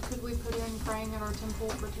gold could we put in praying at our temple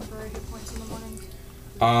for temporary hit points in the morning?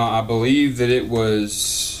 I believe that it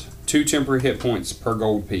was 2 temporary hit points per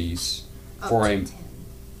gold piece for Up a. to 10.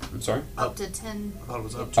 I'm sorry. Up to 10. I thought it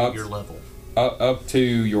was up to Up- your level. Up to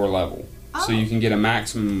your level, so you can get a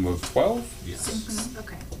maximum of 12. Yes.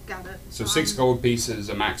 Okay, got it. So 6 gold pieces,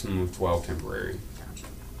 a maximum of 12 temporary. Gotcha.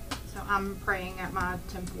 So I'm praying at my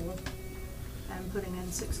temple and putting in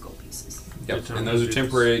 6 gold pieces. Yep. Good And those are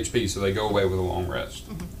temporary temporary HP, so they go away with a long rest.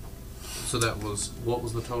 So that was, what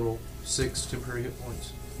was the total? 6 temporary hit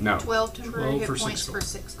points? No. 12 temporary 12 hit for 6 points gold. for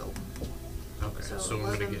 6 gold. Okay, So so I'm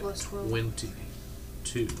going 11 to plus get 12.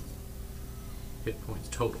 22 hit points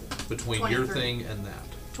total between your 23. thing and that.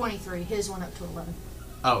 23. His went up to 11.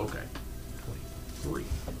 Oh, okay. 23.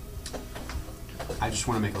 I just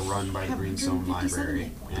want to make a run by the Greenstone 157 Library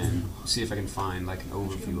hit points. and see if I can find like an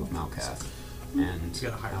overview of Malkath and You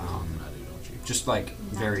got a higher level than I do, don't you? just like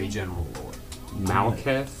very general lore.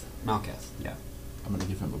 Malkath? Malkath, yeah. I'm going to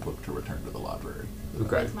give him a book to return to the library.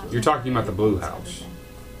 Okay. With my You're talking about the Blue temporary hit House. points,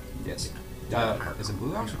 Yes. Is it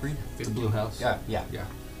Blue House or Green? The blue house. Yeah, yeah. Yeah.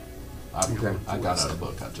 Okay. I got out a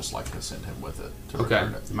book. I'd just like to send him with it to Okay.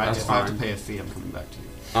 return it. If That's I have to fine. pay a fee, I'm coming back to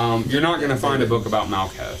you. You're not going to find a book about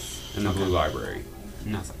Malkath in the Blue Library.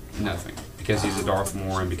 Nothing. Nothing. Because he's a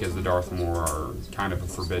Darthmore, and because the Darthmore are kind of a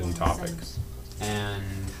forbidden topic. And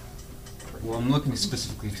well, I'm looking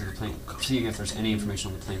specifically to the plane, seeing if there's any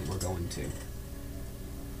information on the plane we're going to.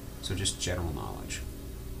 So just general knowledge.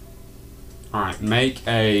 Alright, make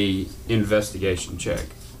a investigation check.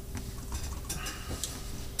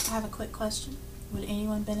 I have a quick question. Would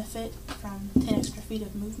anyone benefit from 10 extra feet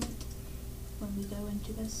of movement when we go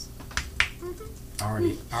into this? I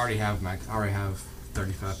already have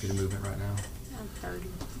 35 feet of movement right now. I'm 30.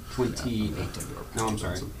 28. No, I'm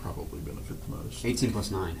sorry. That would probably benefit the most. 18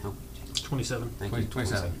 plus 9. Help. 27. Thank you.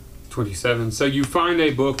 27. 27. So you find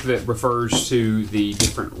a book that refers to the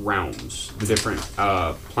different realms, the different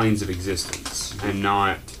planes of existence, and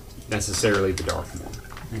not necessarily the Darthmore.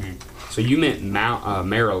 Mm-hmm. So you meant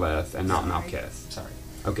Marileth and not Malkath. Sorry.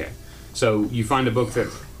 Okay. So you find a book that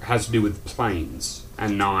has to do with planes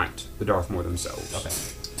and not the Darthmore themselves.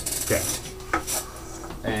 Okay. Okay.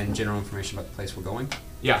 And general information about the place we're going?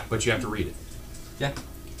 Yeah, but you have to read it. Yeah.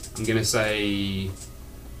 I'm gonna say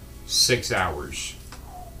 6 hours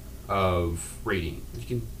of reading. You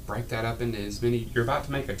can break that up into as many. You're about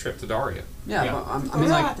to make a trip to Daria. Yeah, Yeah. well, I Or mean, we'll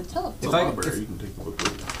like, have to teleport. The if I- library, if- you can take the book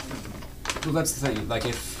with you. well, that's the thing. Like,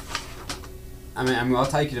 if I mean, I'll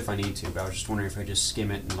take it if I need to, but I was just wondering if I just skim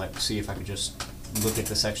it and like see if I could just look at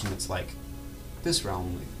the section that's like this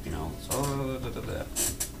realm, you know. So,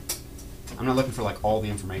 I'm not looking for like all the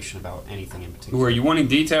information about anything in particular. Were you wanting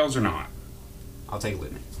details or not? I'll take it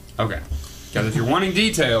with me. Okay. Because if you're wanting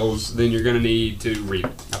details, then you're gonna need to read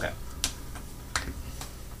it. Okay.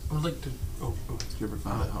 I would like to. Did you ever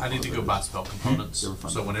find out how I need far to that go is? buy spell components. You ever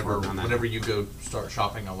find So out whenever how far- whenever you go start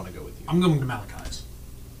shopping, I want to go with you. I'm going to Malachi's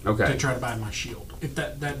Okay. to try to buy my shield. If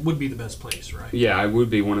that would be the best place, right? Yeah, it would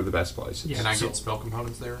be one of the best places. Yeah. Can I so- get spell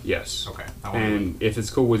components there? Yes. Okay. I wanna And if it's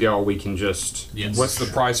cool with y'all, we can just. Yes. What's the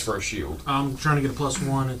Sure. price for a shield? I'm trying to get a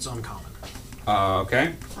 +1. It's uncommon.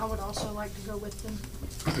 Okay. I would also like to go with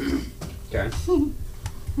them. Okay.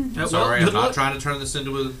 Sorry, I'm not trying to turn this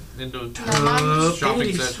into a No, mine's- shopping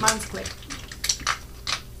please. session. Mine's quick.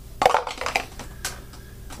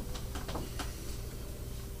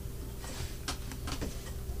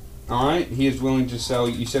 All right. He is willing to sell.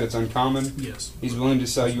 You said it's uncommon. Yes. He's willing to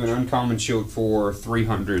sell you an uncommon shield for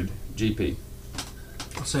 300 GP.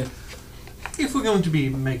 I'll say, if we're going to be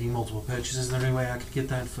making multiple purchases, is there any way I could get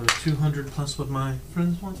that for 200 plus what my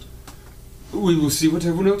friends want? We will see what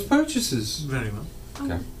everyone else purchases. Very well.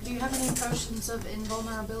 Okay. Do you have any potions of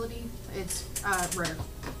invulnerability? It's rare.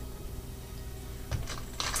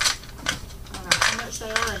 I don't know. much they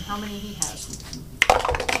are and how many he has.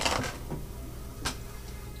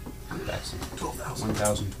 Excellent.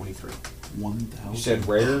 1,023. 1,000. You said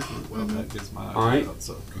rare? Well, that gets my All right. out,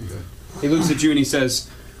 so He looks at you and he says,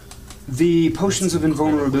 "The potions of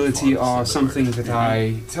invulnerability are something that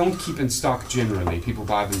I don't keep in stock generally. People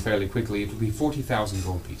buy them fairly quickly. It will be 40,000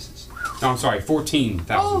 gold pieces. No, I'm sorry,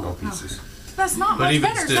 14,000 gold pieces. That's not But much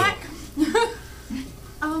even better, still. Zach.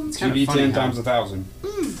 It's Should be 10 times 1,000.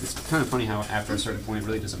 It's kind of funny how after a certain point it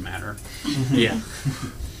really doesn't matter. Yeah.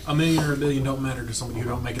 A million or a billion don't matter to somebody who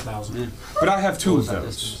don't make 1,000. Yeah. But I have two What of was that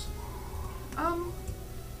those. distance?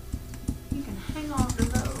 You can hang on to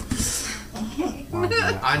those.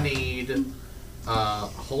 I need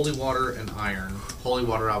holy water and iron. Holy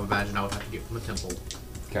water, I would imagine I would have to get from a temple.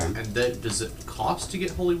 Okay. And that, does it cost to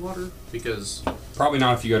get holy water? Because Probably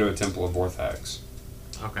not if you go to a Temple of Vortex.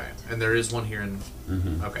 okay, and there is one here in.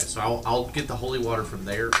 Mm-hmm. Okay, so I'll get the holy water from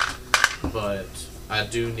there, but I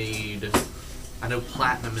do need. I know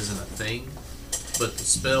platinum isn't a thing, but the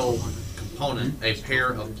spell component, a pair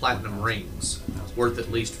of platinum rings, worth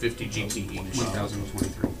at least 50 GP each.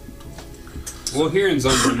 1,023. Well, here in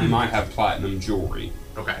Zundren, they might have platinum jewelry.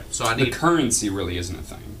 Okay, so I The need. currency really isn't a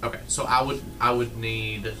thing. Okay, so I would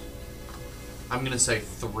need. I'm gonna say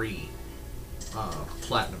 3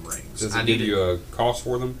 platinum rings. Does I it give need you a cost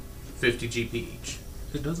for them? 50 GP each.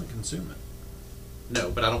 It doesn't consume it. No,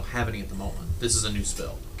 but I don't have any at the moment. This is a new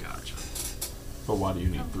spell. Gotcha. But why do you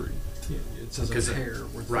need 3? Yeah, it says Because a pair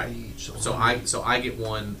worth right. each. So I get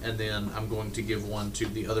one, and then I'm going to give one to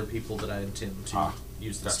the other people that I intend to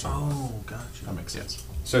use this. gotcha. Oh, gotcha. That makes sense.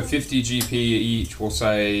 So 50 GP each, we'll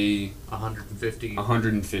say 150.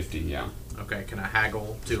 150, yeah. Okay, can I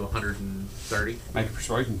haggle to 130? Make a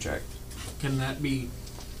persuasion check. Can that be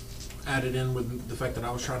added in with the fact that I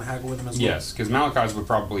was trying to haggle with him as well? Yes, because Malachi's would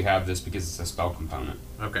probably have this because it's a spell component.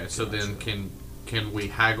 Okay, so then can we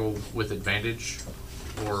haggle with advantage,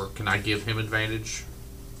 or can I give him advantage?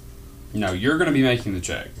 No, you're going to be making the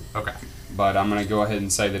check, Okay, but I'm going to go ahead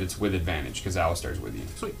and say that it's with advantage because Alistair's with you.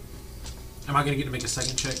 sweet. Am I going to get to make a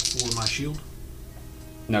second check for my shield?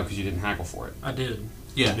 No, because you didn't haggle for it. I did.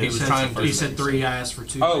 Yeah, he was trying to. He said 3. I asked for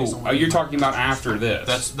 2. based on Oh, what you're he- talking about after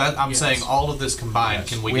this. I'm Yes. saying all of this combined. Yes.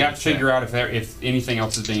 Can we? We get have to figure out if anything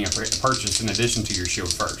else is being purchased in addition to your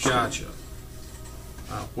shield first. Gotcha.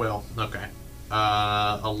 Well, okay.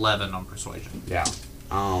 11 on persuasion. Yeah.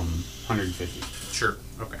 150. Sure.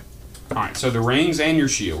 Okay. Alright, so the rings and your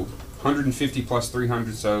shield, 150 plus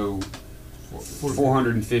 300, so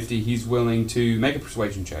 450. He's willing to make a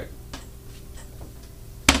persuasion check.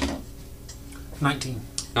 19.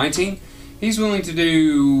 19. He's willing to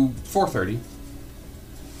do 430.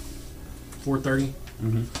 430.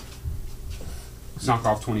 Mm-hmm. Knock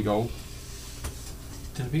off 20 gold.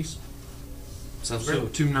 10 apiece. Sounds So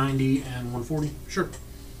great. 290 and 140. Sure.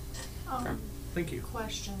 Okay. Thank you.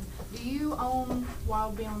 Question. Do you own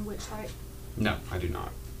Wild Beyond Witchlight? No, I do not.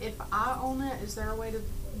 If I own it, is there a way to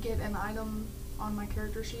get an item on my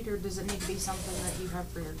character sheet, or does it need to be something that you have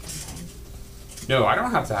for your campaign? No, I don't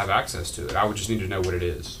have to have access to it. I would just need to know what it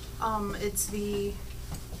is. It's the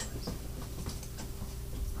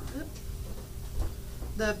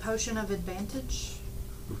potion of advantage.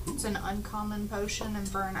 It's an uncommon potion, and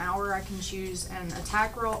for an hour I can choose an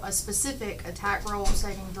attack roll, a specific attack roll,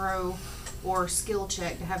 saving throw, or skill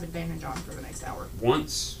check to have advantage on for the next hour.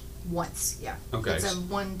 Once? Once, yeah. Okay. It's a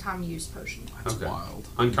one-time use potion. That's Okay. wild.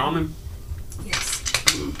 Uncommon? Yes.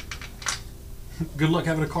 Good luck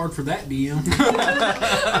having a card for that, DM.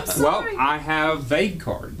 Well, I have vague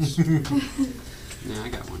cards. Yeah, I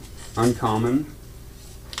got one. Uncommon.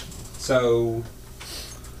 So,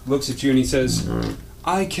 looks at you and he says,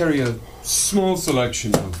 I carry a small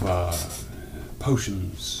selection of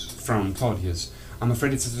potions from Claudia's. I'm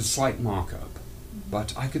afraid it's at a slight markup,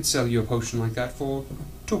 but I could sell you a potion like that for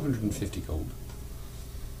 250 gold.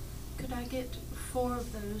 Could I get 4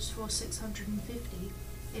 of those for 650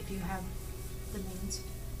 if you have the means?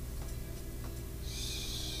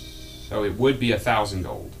 So it would be 1,000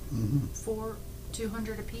 gold. Mm-hmm. For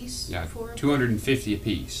 200 apiece? Yeah, 4 of 250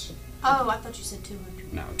 apiece. Oh, I thought you said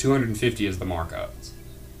 200. No, 250 is the markup.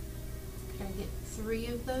 Could I get 3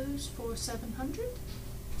 of those for 700?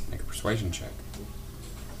 Make a persuasion check.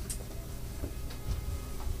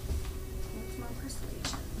 What's my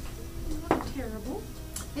persuasion? Not terrible.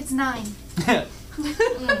 It's 9.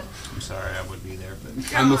 I'm sorry, I would be there,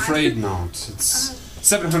 but I'm afraid not. It's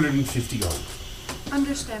 750 gold.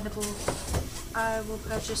 Understandable. I will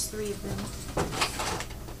purchase 3 of them.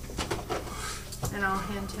 And I'll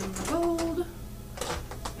hand him the gold.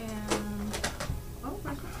 And oh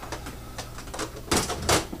my God.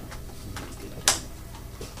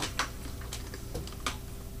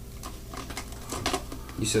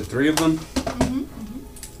 You said 3 of them? Mm-hmm.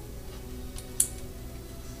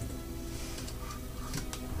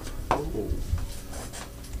 Oh.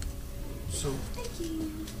 So,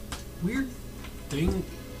 weird thing.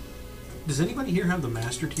 Does anybody here have the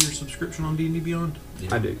Master Tier subscription on D&D Beyond?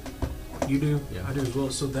 I do. You do? Yeah. I do as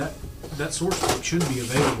well. So that source code should be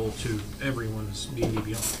available to everyone's D&D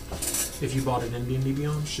Beyond. If you bought it in D&D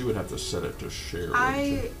Beyond. She would have to set it to share.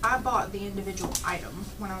 wouldn't I bought the individual item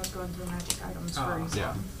when I was going through magic items for Oh,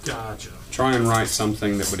 exam. yeah. Gotcha. Try and write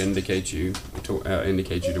something that would indicate you to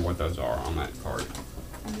what those are on that card.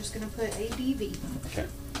 I'm just gonna put ADV. Okay.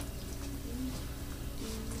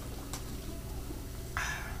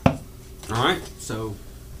 All right. So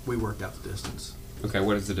we worked out the distance. Okay.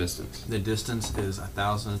 What is the distance? The distance is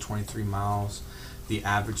 1,023 miles. The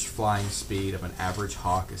average flying speed of an average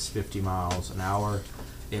hawk is 50 miles an hour.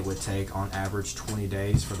 It would take, on average, 20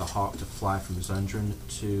 days for the hawk to fly from Zundren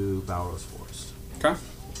to Balrose Forest. Okay.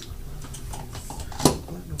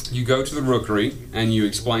 You go to the rookery and you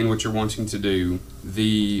explain what you're wanting to do.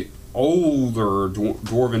 The older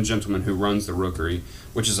dwarven gentleman who runs the rookery,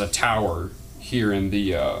 which is a tower here in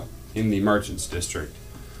the merchants district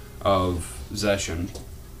of Zeshan,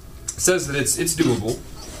 says that it's doable.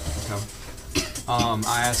 Okay.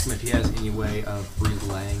 I asked him if he has any way of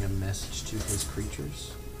relaying a message to his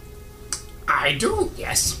creatures. I do,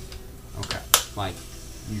 yes. Okay. Like,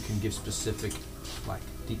 you can give specific, like,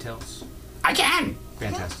 details? I can.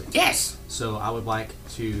 Fantastic. Yes. So I would like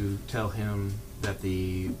to tell him that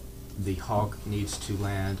the hawk needs to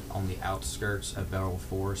land on the outskirts of Beryl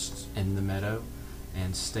Forest in the meadow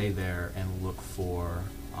and stay there and look for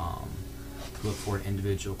an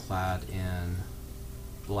individual clad in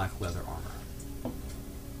black leather armor.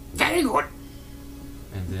 Very good.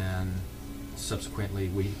 And then subsequently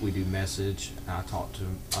we do message, and I talk to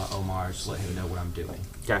Omar to let him know what I'm doing.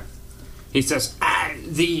 Okay. He says,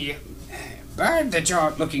 the bird that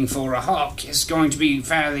you're looking for, a hawk, is going to be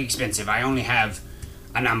fairly expensive. I only have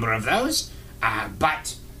a number of those,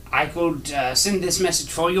 but I could send this message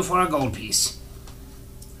for you for a gold piece.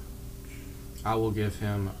 I will give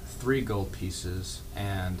him 3 gold pieces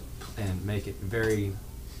and make it very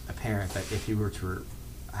apparent that if he were to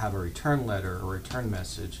have a return letter or return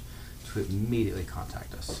message, to immediately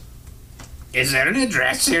contact us. Is there an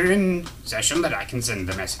address here in Session that I can send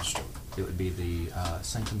the message to? It would be the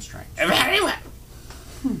Sanctum Strange. Very well.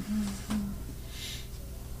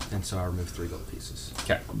 And so I removed 3 gold pieces.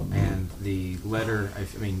 Okay. And the letter,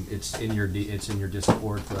 it's in your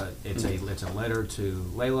Discord, but it's a letter to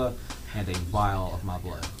Layla and a vial of my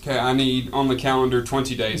blood. Okay, I need on the calendar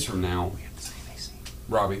 20 days from now.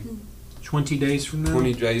 Robbie, 20 days from now?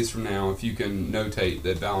 20 days from now, if you can notate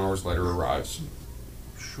that Valinor's letter arrives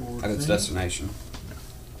Sure at its thing. destination.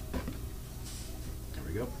 There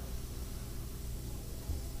we go.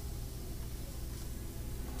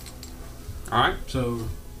 All right. So,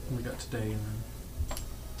 we got today and then...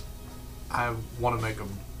 I want to make a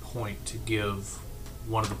point to give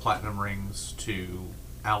one of the platinum rings to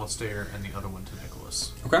Alistair and the other one to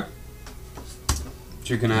Nicholas. Okay.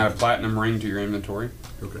 So you can add a platinum ring to your inventory.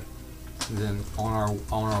 Okay. And then on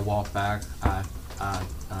our walk back, I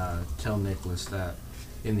tell Nicholas that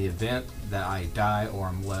in the event that I die or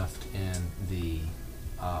I'm left in the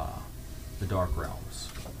Dark Realms,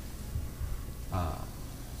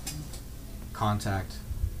 contact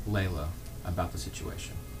Layla about the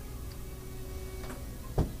situation.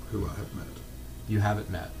 Who I have met. You haven't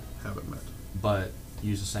met, Haven't met. but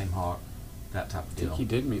use the same hawk, that type of deal. He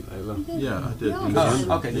did meet Layla. Yeah, I did.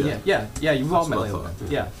 Oh, okay, then yeah, you've all met That's what I Layla.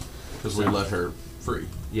 thought. Yeah, Because we let her free.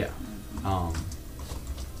 yeah.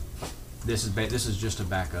 This is just a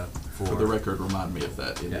backup For the record, remind me of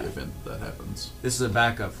that in the event that happens. This is a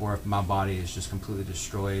backup for if my body is just completely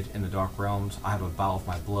destroyed in the Dark Realms. I have a vial of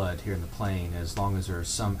my blood here in the plane. As long as there is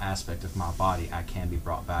some aspect of my body, I can be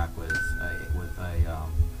brought back with a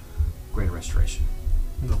greater restoration.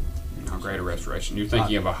 No. No, greater restoration. You're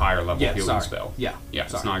thinking of a higher level healing sorry. spell. Yeah, Yeah,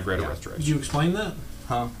 it's sorry. not a greater Yeah. Did restoration. you explain that?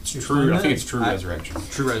 Huh? It's You true. explained I think that? it's true resurrection.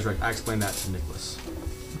 True resurrection. I explained that to Nicholas.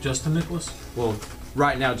 Just to Nicholas? Well,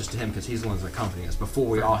 right now just to him because he's the one that's accompanying us. Before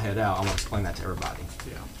we all head out, I want to explain that to everybody.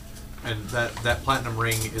 Yeah. And that platinum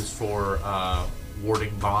ring is for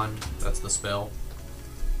warding bond. That's the spell.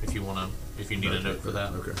 If you need a note for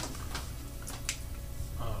that. Okay.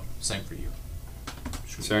 Same for you.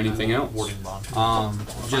 Is there anything else? Warding bond.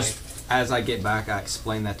 Just as I get back, I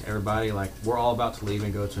explain that to everybody. Like, we're all about to leave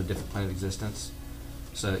and go to a different plane of existence.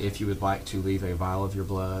 So if you would like to leave a vial of your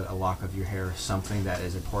blood, a lock of your hair, something that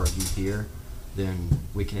is a part of you here, then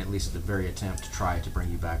we can at least at the very attempt to try to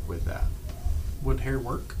bring you back with that. Would hair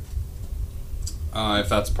work? If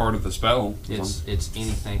that's part of the spell. It's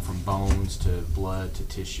anything from bones to blood to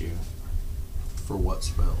tissue. For what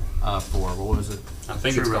spell? For what was it? I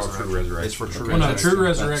think True it's called Resurrection. True Resurrection. It's for True Well, no, Resurrection. true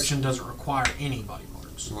That's- resurrection doesn't require any body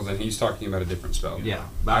parts. Well, then he's talking about a different spell. Yeah,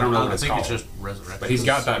 I don't know what I it's think called. it's just resurrection. But he's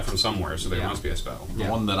got that from somewhere, so there Yeah. must be a spell. The Yeah.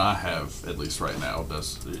 one that I have, at least right now,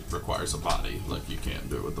 it requires a body. Like you can't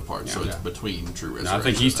do it with the parts. So Yeah. it's between True Resurrection. No, I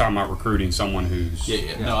think he's talking about recruiting someone who's.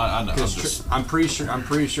 Yeah. No, I know. I'm 'Cause just. I'm pretty sure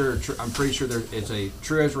there is a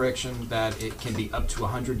true resurrection that it can be up to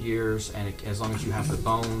 100 years, and as long as you have the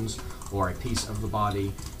bones or a piece of the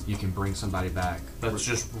body, you can bring somebody back. That's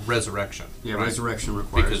just resurrection. Yeah, right? resurrection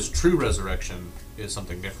requires Because true resurrection is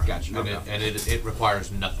something different. Gotcha, And, okay. it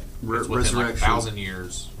requires nothing. Re- It's within like resurrection. 1,000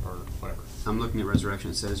 years or whatever. I'm looking at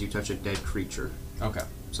resurrection. It says you touch a dead creature. Okay,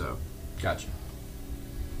 So gotcha.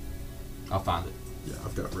 I'll find it. Yeah,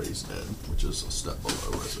 I've got Raised Dead, which is a step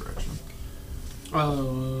below Resurrection.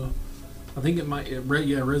 I think it might.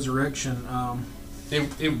 Resurrection.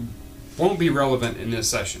 It won't be relevant in this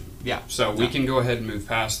session. Yeah. So we can go ahead and move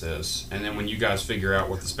past this, and then when you guys figure out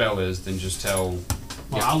what the spell is, then just tell.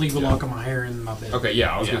 Well, I'll leave a lock of my hair in my bed. Okay,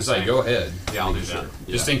 yeah, I was Yeah, going to say, same. go ahead. Yeah, I'll do that.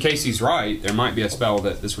 Just in case he's right, there might be a spell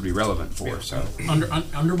that this would be relevant for. So Under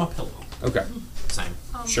my pillow. okay, Same.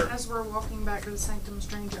 Sure. As we're walking back to the Sanctum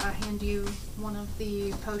Strange, I hand you one of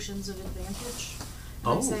the potions of advantage.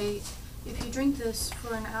 And I say, if you drink this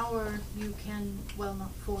for an hour, you can, well,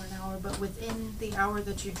 not for an hour, but within the hour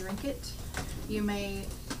that you drink it, you may,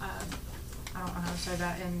 I don't know how to say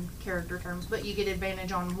that in character terms, but you get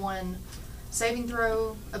advantage on one saving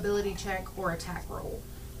throw, ability check, or attack roll.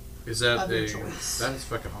 Is that Of your a? choice. That is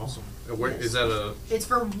fucking awesome. Where Yes. is that a? It's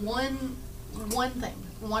for one thing,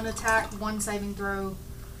 one attack, one saving throw,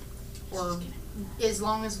 or as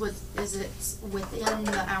long as it's within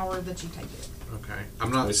the hour that you take it. Okay,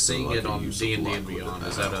 I'm not It's seeing like it a on use of D&D luck and Beyond. within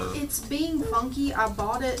Is that that a? It's being funky. I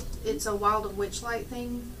bought it. It's a Wild of Witchlight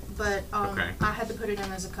thing, but Okay. I had to put it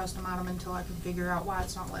in as a custom item until I could figure out why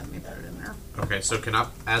it's not letting me put it in there. Okay, so can I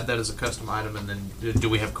add that as a custom item, and then do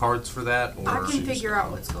we have cards for that? Or I can figure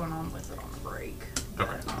out what's going on with it on the break.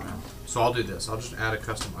 Okay. So I'll do this. I'll just add a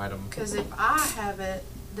custom item. Because if I have it,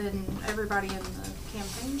 then everybody in the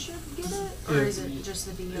campaign should get it, or Yeah. is it just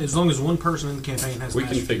the DM? As long as one person in the campaign has. we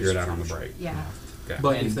can master figure it keys. out on the break. Yeah. Okay.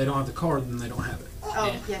 But And- if they don't have the card, then they don't have it.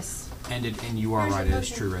 Oh yes. And you are Where's right, the it is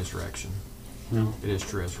potion? true resurrection. Hmm. It is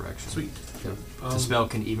true resurrection. Sweet. The spell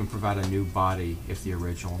can even provide a new body if the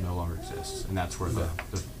original no longer exists, and that's where the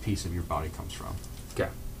piece of your body comes from. Okay.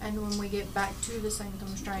 And when we get back to the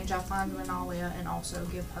Sanctum Strange, I find Renalia and also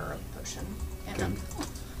give her a potion. And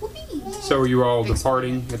So are you all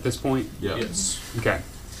departing at this point? Yeah. Yes. Okay.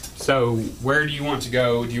 So where do you want to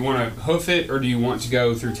go? Do you want to hoof it, or do you want to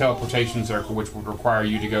go through teleportation circle, which would require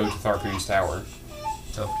you to go to Tharkoon's tower?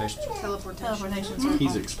 teleportation. teleportation. circle.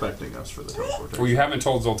 He's expecting us for the teleportation. Well, you haven't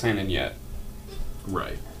told Zoltanen yet.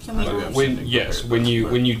 Right. Can we? But we have When something yes, prepared, when you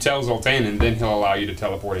but- when you tell Zoltanen, then he'll allow you to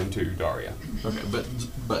teleport into Daria. Okay,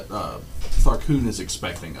 but Tharkoon is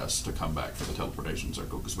expecting us to come back for the teleportation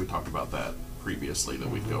circle because we talked about that previously, that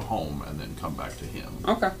we'd go home and then come back to him.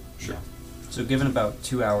 Okay. Sure. So, given about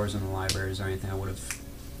 2 hours in the library, is there anything I would have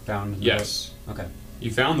found? In the Yes. book? Okay.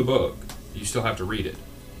 You found the book. You still have to read it.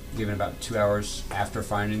 Given about 2 hours after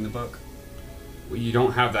finding the book, Well, you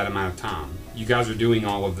don't have that amount of time. You guys are doing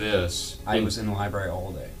all of this. I was in the library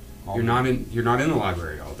all day. You're not in the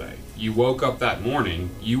library all day. You woke up that morning,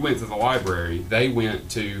 you went to the library, they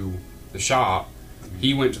went to the shop,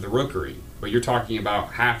 he went to the rookery. But you're talking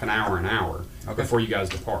about half an hour Okay. before you guys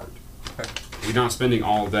depart. Okay. You're not spending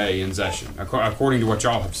all day in Zeshan, according to what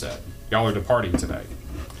y'all have said. Y'all are departing today.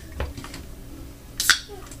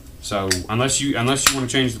 So unless you want to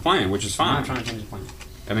change the plan, which is I'm fine. not trying to change the plan.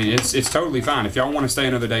 I mean, it's totally fine. If y'all want to stay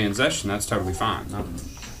another day in Zeshan, that's totally fine. No.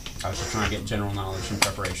 I was just trying to get general knowledge and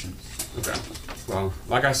preparation. Okay. Well,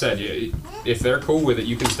 like I said, if they're cool with it,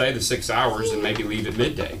 you can stay the 6 hours and maybe leave at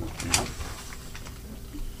midday.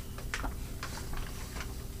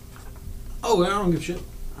 Oh, I don't give a shit.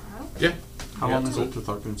 Yeah. How long is it to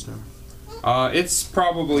Tharkoon's tower? It's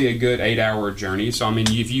probably a good 8-hour journey. So I mean,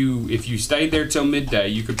 if you stayed there till midday,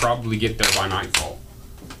 you could probably get there by nightfall.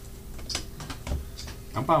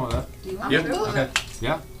 I'm fine with that. Do you want Yeah, to do Okay. it?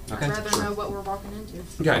 Yeah. Okay. I'd rather know what we're walking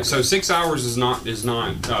into. Okay. So 6 hours is not that's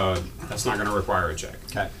not going to require a check.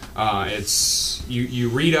 Okay. It's you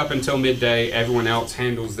read up until midday. Everyone else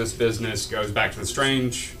handles this business, goes back to the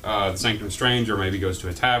Sanctum Strange, or maybe goes to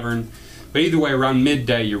a tavern. But either way, around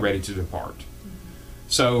midday, you're ready to depart.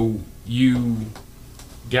 So you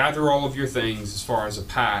gather all of your things as far as a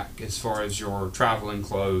pack, as far as your traveling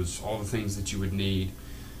clothes, all the things that you would need.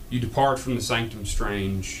 You depart from the Sanctum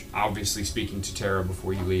Strange, obviously speaking to Tara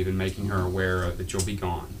before you leave and making her aware that you'll be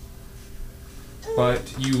gone.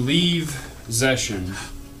 But you leave Zeshan.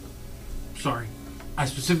 Sorry. I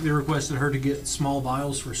specifically requested her to get small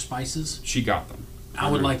vials for spices. She got them. I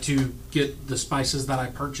would like to get the spices that I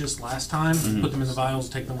purchased last time, put them in the vials,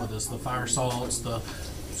 take them with us. The fire salts, the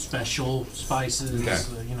special spices, Okay.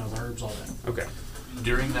 The herbs, all that. Okay.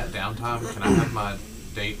 During that downtime, can I have my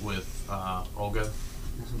date with Olga?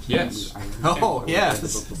 Yes. Oh,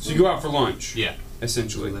 yes. So you go out for lunch, Yeah.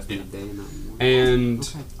 essentially. Yeah. And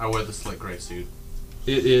I wear the slick gray suit.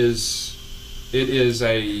 it is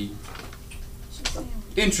a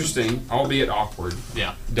interesting, albeit awkward,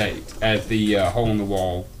 Yeah. date at the Hole in the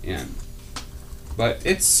Wall Inn. But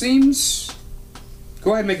it seems...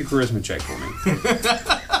 Go ahead and make a charisma check for me.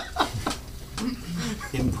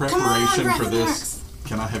 In preparation for this,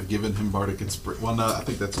 can I have given him Bardic Inspiration? Well, no, I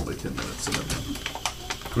think that's only 10 minutes. So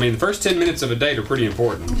I mean, the first 10 minutes of a date are pretty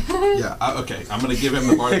important. yeah, okay. I'm going to give him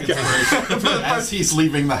the Bardic Inspiration as he's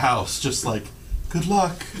leaving the house, just like, good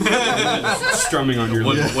luck. Strumming on your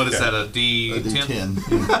lip. What is that, a A D10?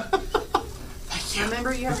 D10.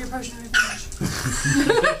 Remember, you have your potion of information.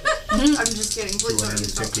 I'm just kidding. Please don't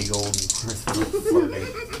use that. 250 gold.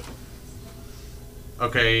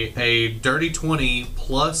 Okay, a dirty 20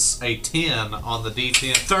 plus a 10 on the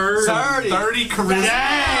D10. 30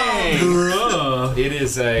 charisma. It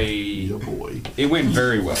is a... Oh boy. It went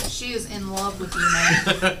very well. She is in love with you,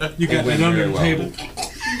 man. You got It went that under very the well. table.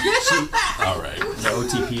 All right. The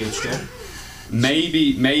OTPHJ.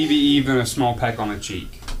 Maybe even a small peck on the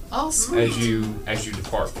cheek Oh, sweet. as you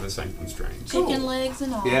depart for the Sanctum Strange. Chicken legs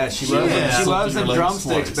and all. Yeah, she Yeah. loves them Legs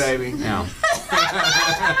drumsticks, twice. baby. Yeah.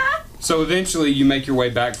 So eventually you make your way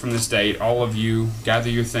back from this date. All of you gather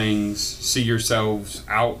your things, see yourselves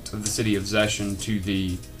out of the city of Zeshan to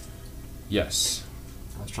the... Yes.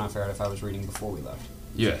 I was trying to figure out if I was reading before we left.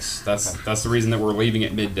 Yes, that's Okay. that's the reason that we're leaving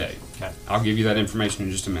at midday. Okay. I'll give you that information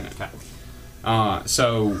in just a minute. Okay.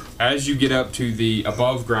 So as you get up to the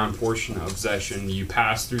above ground portion of Zeshan, you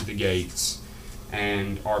pass through the gates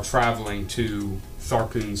and are traveling to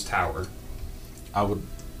Tharkun's tower.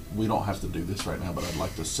 We don't have to do this right now, but I'd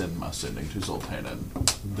like to send my sending to Zoltanin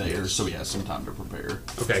there so he has some time to prepare.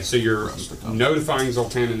 Okay, so you're For us to come. notifying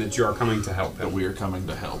Zoltanin that you are coming to help That him. we are coming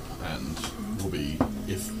to help, and we'll be,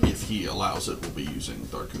 if he allows it, we'll be using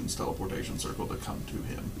Tharkun's teleportation circle to come to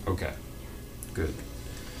him. Okay, good.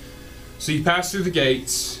 So you pass through the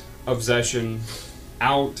gates of Zeshan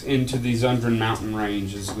out into the Zundran mountain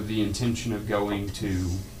ranges with the intention of going to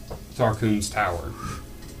Tharkun's tower.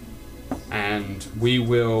 And we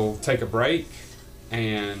will take a break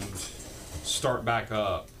and start back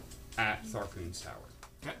up at Tharkun's tower.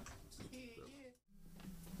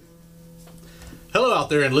 Hello out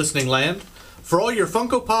there in listening land. For all your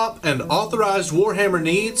Funko Pop and authorized Warhammer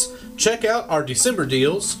needs, check out our December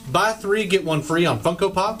deals. Buy 3, get 1 free on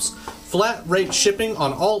Funko Pops, flat rate shipping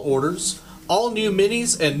on all orders, all new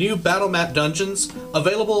minis and new battle map dungeons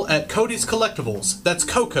available at Cody's Collectibles. That's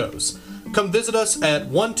Coco's. Come visit us at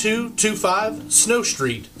 1225 Snow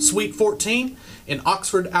Street, Suite 14 in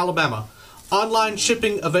Oxford, Alabama. Online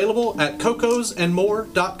shipping available at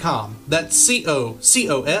cocosandmore.com. That's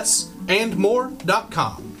COCOS and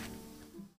more.com.